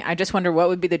 I mean, I just wonder what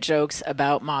would be the jokes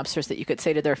about mobsters that you could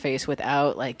say to their face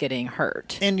without like getting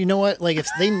hurt. And you know what? Like if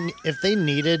they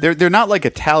needed, they're not like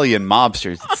Italian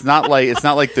mobsters. It's not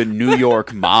like the New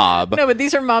York mob. No, but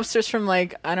these are mobsters from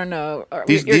like I don't know.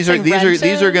 These are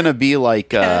going to be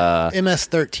like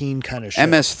MS-13 kind of shit.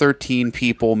 MS-13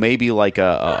 people, maybe like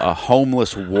a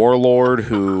homeless warlord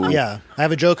who. Yeah, I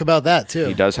have a joke about that too.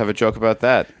 He does have a joke about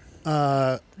that.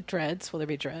 Dreads? Will there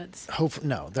be dreads?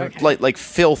 No, they're like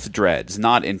filth dreads,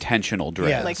 not intentional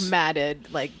dreads. Yes. Like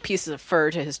matted, like pieces of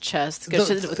fur to his chest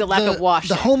with the lack of washing.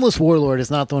 The homeless warlord is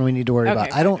not the one we need to worry about.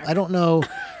 Okay, I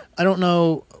don't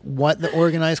know what the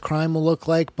organized crime will look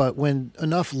like, but when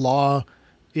enough law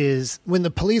when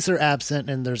the police are absent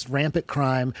and there's rampant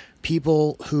crime,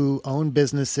 people who own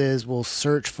businesses will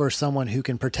search for someone who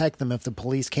can protect them if the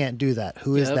police can't do that.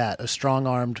 Who is that? A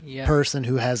strong-armed person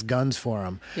who has guns for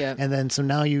them. Yep. And then so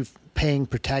now you're paying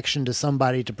protection to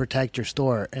somebody to protect your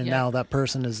store, and now that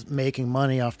person is making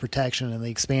money off protection, and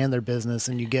they expand their business,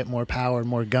 and you get more power,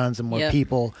 more guns, and more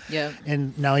people. Yep.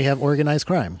 And now you have organized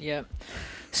crime. Yep.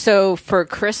 So for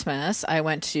Christmas, I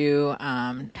went to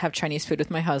have Chinese food with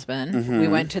my husband. Mm-hmm. We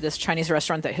went to this Chinese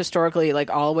restaurant that historically, like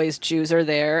always, Jews are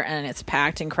there, and it's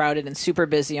packed and crowded and super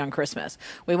busy on Christmas.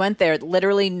 We went there,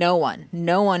 literally no one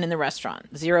in the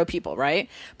restaurant, 0 people, right?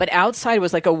 But outside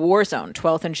was like a war zone,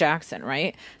 12th and Jackson,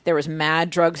 right? There was mad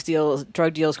drug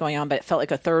deals going on, but it felt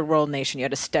like a third world nation. You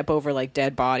had to step over like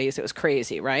dead bodies. It was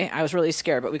crazy, right? I was really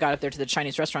scared, but we got up there to the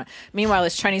Chinese restaurant. Meanwhile,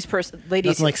 this Chinese lady...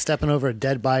 Nothing like stepping over a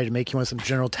dead body to make you want some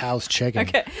General Tao's chicken.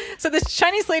 Okay, so this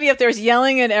Chinese lady up there is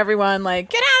yelling at everyone, like,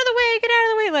 get out of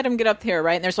the way, let him get up here,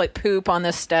 right? And there's like poop on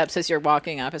the steps as you're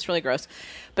walking up. It's really gross.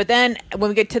 But then when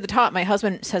we get to the top, my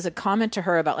husband says a comment to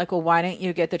her about like, well, why don't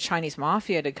you get the Chinese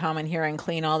mafia to come in here and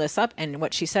clean all this up? And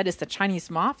what she said is the Chinese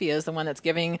mafia is the one that's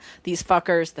giving these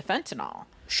fuckers the fentanyl.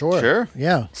 Sure.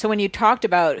 Yeah. So when you talked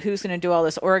about who's going to do all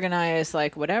this organized,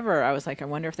 like whatever, I was like, I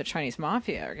wonder if the Chinese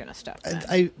mafia are going to step in.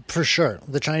 I for sure.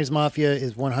 The Chinese mafia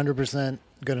is 100%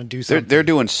 going to do something. They're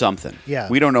doing something. Yeah.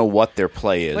 We don't know what their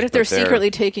play is. What if they're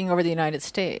secretly taking over the United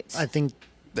States? I think...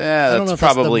 Yeah, that's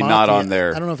probably not on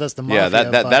there. I don't know if that's the mafia.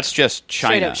 Yeah, that's just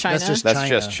China. Straight up China? That's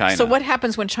just China. So what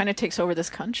happens when China takes over this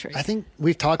country? I think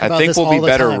we've talked about this all the time. I think we'll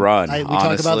be better run, we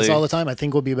talk about this all the time. I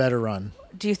think we'll be better run.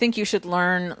 Do you think you should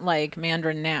learn like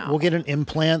Mandarin now? We'll get an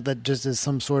implant that just is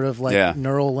some sort of like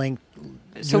neural link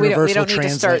So we don't need to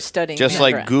start studying. Just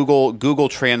Mandarin. like Google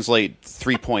Translate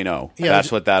 3.0.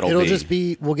 That's what that'll be. It'll just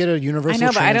be. We'll get a universal. I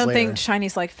know, but I don't translator. think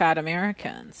Chinese like fat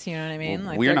Americans. You know what I mean?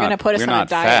 Like We're they're not- going to put us we're on a not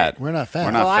diet. fat. We're not fat.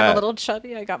 We're not Well, I'm fat. a little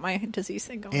chubby. I got my disease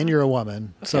thing going. And you're a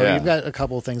woman, so Yeah. you've got a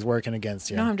couple of things working against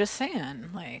you. No, I'm just saying.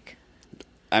 Like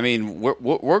I mean, we're I'm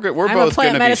both a going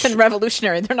plant to medicine be.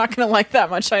 revolutionary. They're not going to like that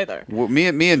much either.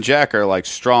 Me and Jack are like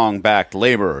strong-backed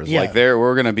laborers. Yeah. Like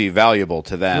we're going to be valuable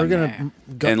to them. We're gonna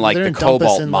go, And, like, they're the gonna dump us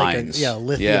cobalt in, like, mines.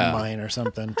 lithium Yeah. mine or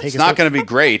something. It's not going to be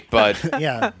great, but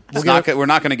Yeah, we're not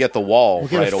going to get the wall we'll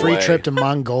get right a free away. trip to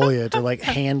Mongolia to like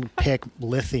hand pick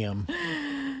lithium.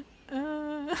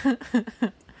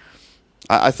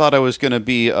 I thought I was going to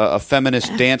be a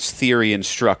feminist dance theory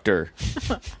instructor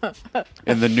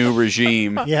in the new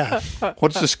regime. Yeah,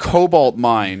 What's this cobalt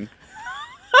mine?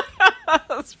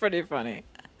 That's pretty funny.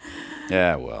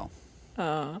 Yeah, well.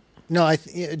 no,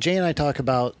 Jay and I talk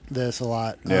about this a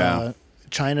lot. Yeah.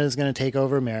 China is going to take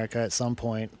over America at some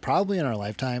point, probably in our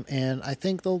lifetime, and I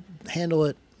think they'll handle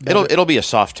it better. It'll be a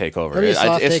soft takeover. It'll be a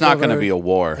soft It's not going to takeover. be a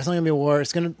war. It's not going to be a war.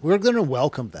 We're going to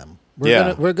welcome them.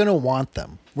 Yeah. We're going to want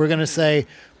them. We're going to say,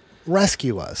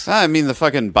 rescue us. I mean, the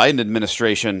fucking Biden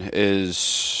administration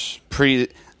is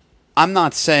pretty. I'm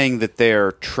not saying that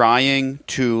they're trying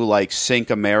to like sink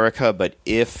America, but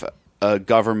if a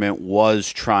government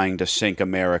was trying to sink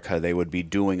America, they would be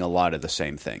doing a lot of the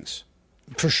same things.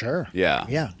 For sure. Yeah.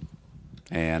 Yeah.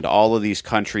 And all of these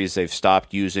countries, they've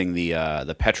stopped using the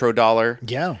petrodollar,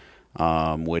 Yeah.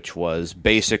 which was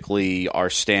basically our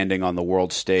standing on the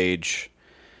world stage.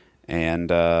 And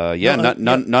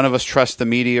none of us trust the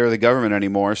media or the government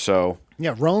anymore. So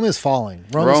Yeah. Rome is falling.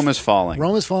 Rome is falling.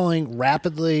 Rome is falling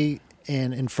rapidly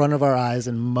and in front of our eyes,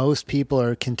 and most people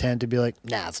are content to be like,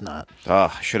 nah, it's not.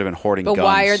 I should have been hoarding But guns.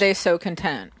 why are they so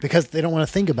content? Because they don't want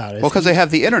to think about it. Well, because they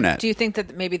have the internet. Do you think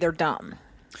that maybe they're dumb?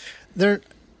 They're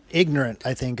ignorant,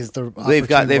 I think, is the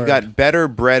They've opportune word. got better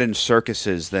bread and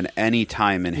circuses than any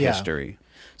time in Yeah. history.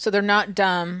 So they're not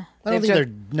dumb. I don't They've think just-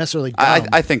 they're necessarily dumb.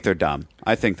 I think they're dumb.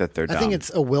 I think that they're dumb. I think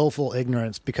it's a willful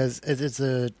ignorance because it's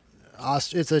an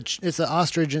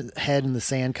ostrich head in the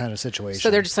sand kind of situation.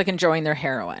 So they're just like enjoying their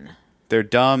heroin. they're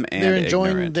dumb and they're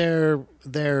enjoying ignorant.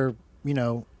 their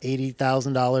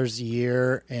 $80,000 a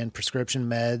year and prescription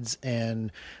meds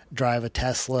and drive a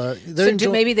Tesla.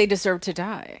 Maybe they deserve to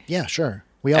die? Yeah, sure.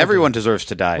 We all Everyone do. deserves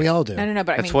to die. We all do. I don't know,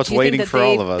 but I That's mean, what's do you think waiting that for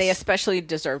all of us. They especially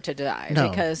deserve to die No,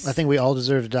 because I think we all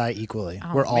deserve to die equally.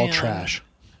 We're all man. trash.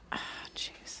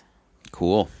 Jeez,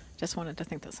 Cool. just wanted to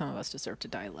think that some of us deserve to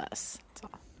die less. That's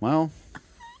all. Well,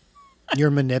 You're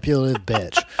a manipulative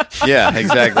bitch. yeah,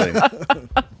 exactly.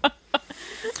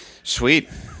 Sweet.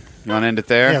 You want to end it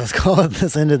there? Yeah, let's call it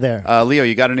this ended there. Leo,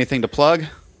 you got anything to plug?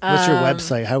 What's your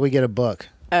website? How do we get a book?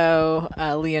 Oh,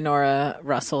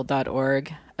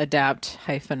 LeonoraRussel.org,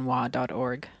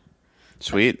 adapt-wa.org.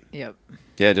 Sweet. Yep.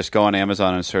 Yeah, just go on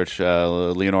Amazon and search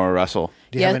Leonora Russel.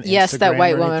 Do you have an Yes, that Instagram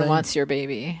white or woman anything? wants your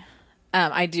baby.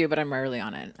 I do, but I'm rarely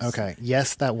on it. Okay.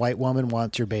 Yes, that white woman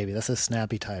wants your baby. That's a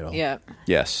snappy title. Yep.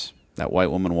 Yes, that white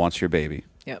woman wants your baby.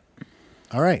 Yep.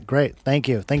 All right. Great. Thank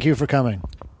you. Thank you for coming.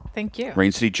 Thank you.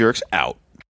 Rain City Jerks out.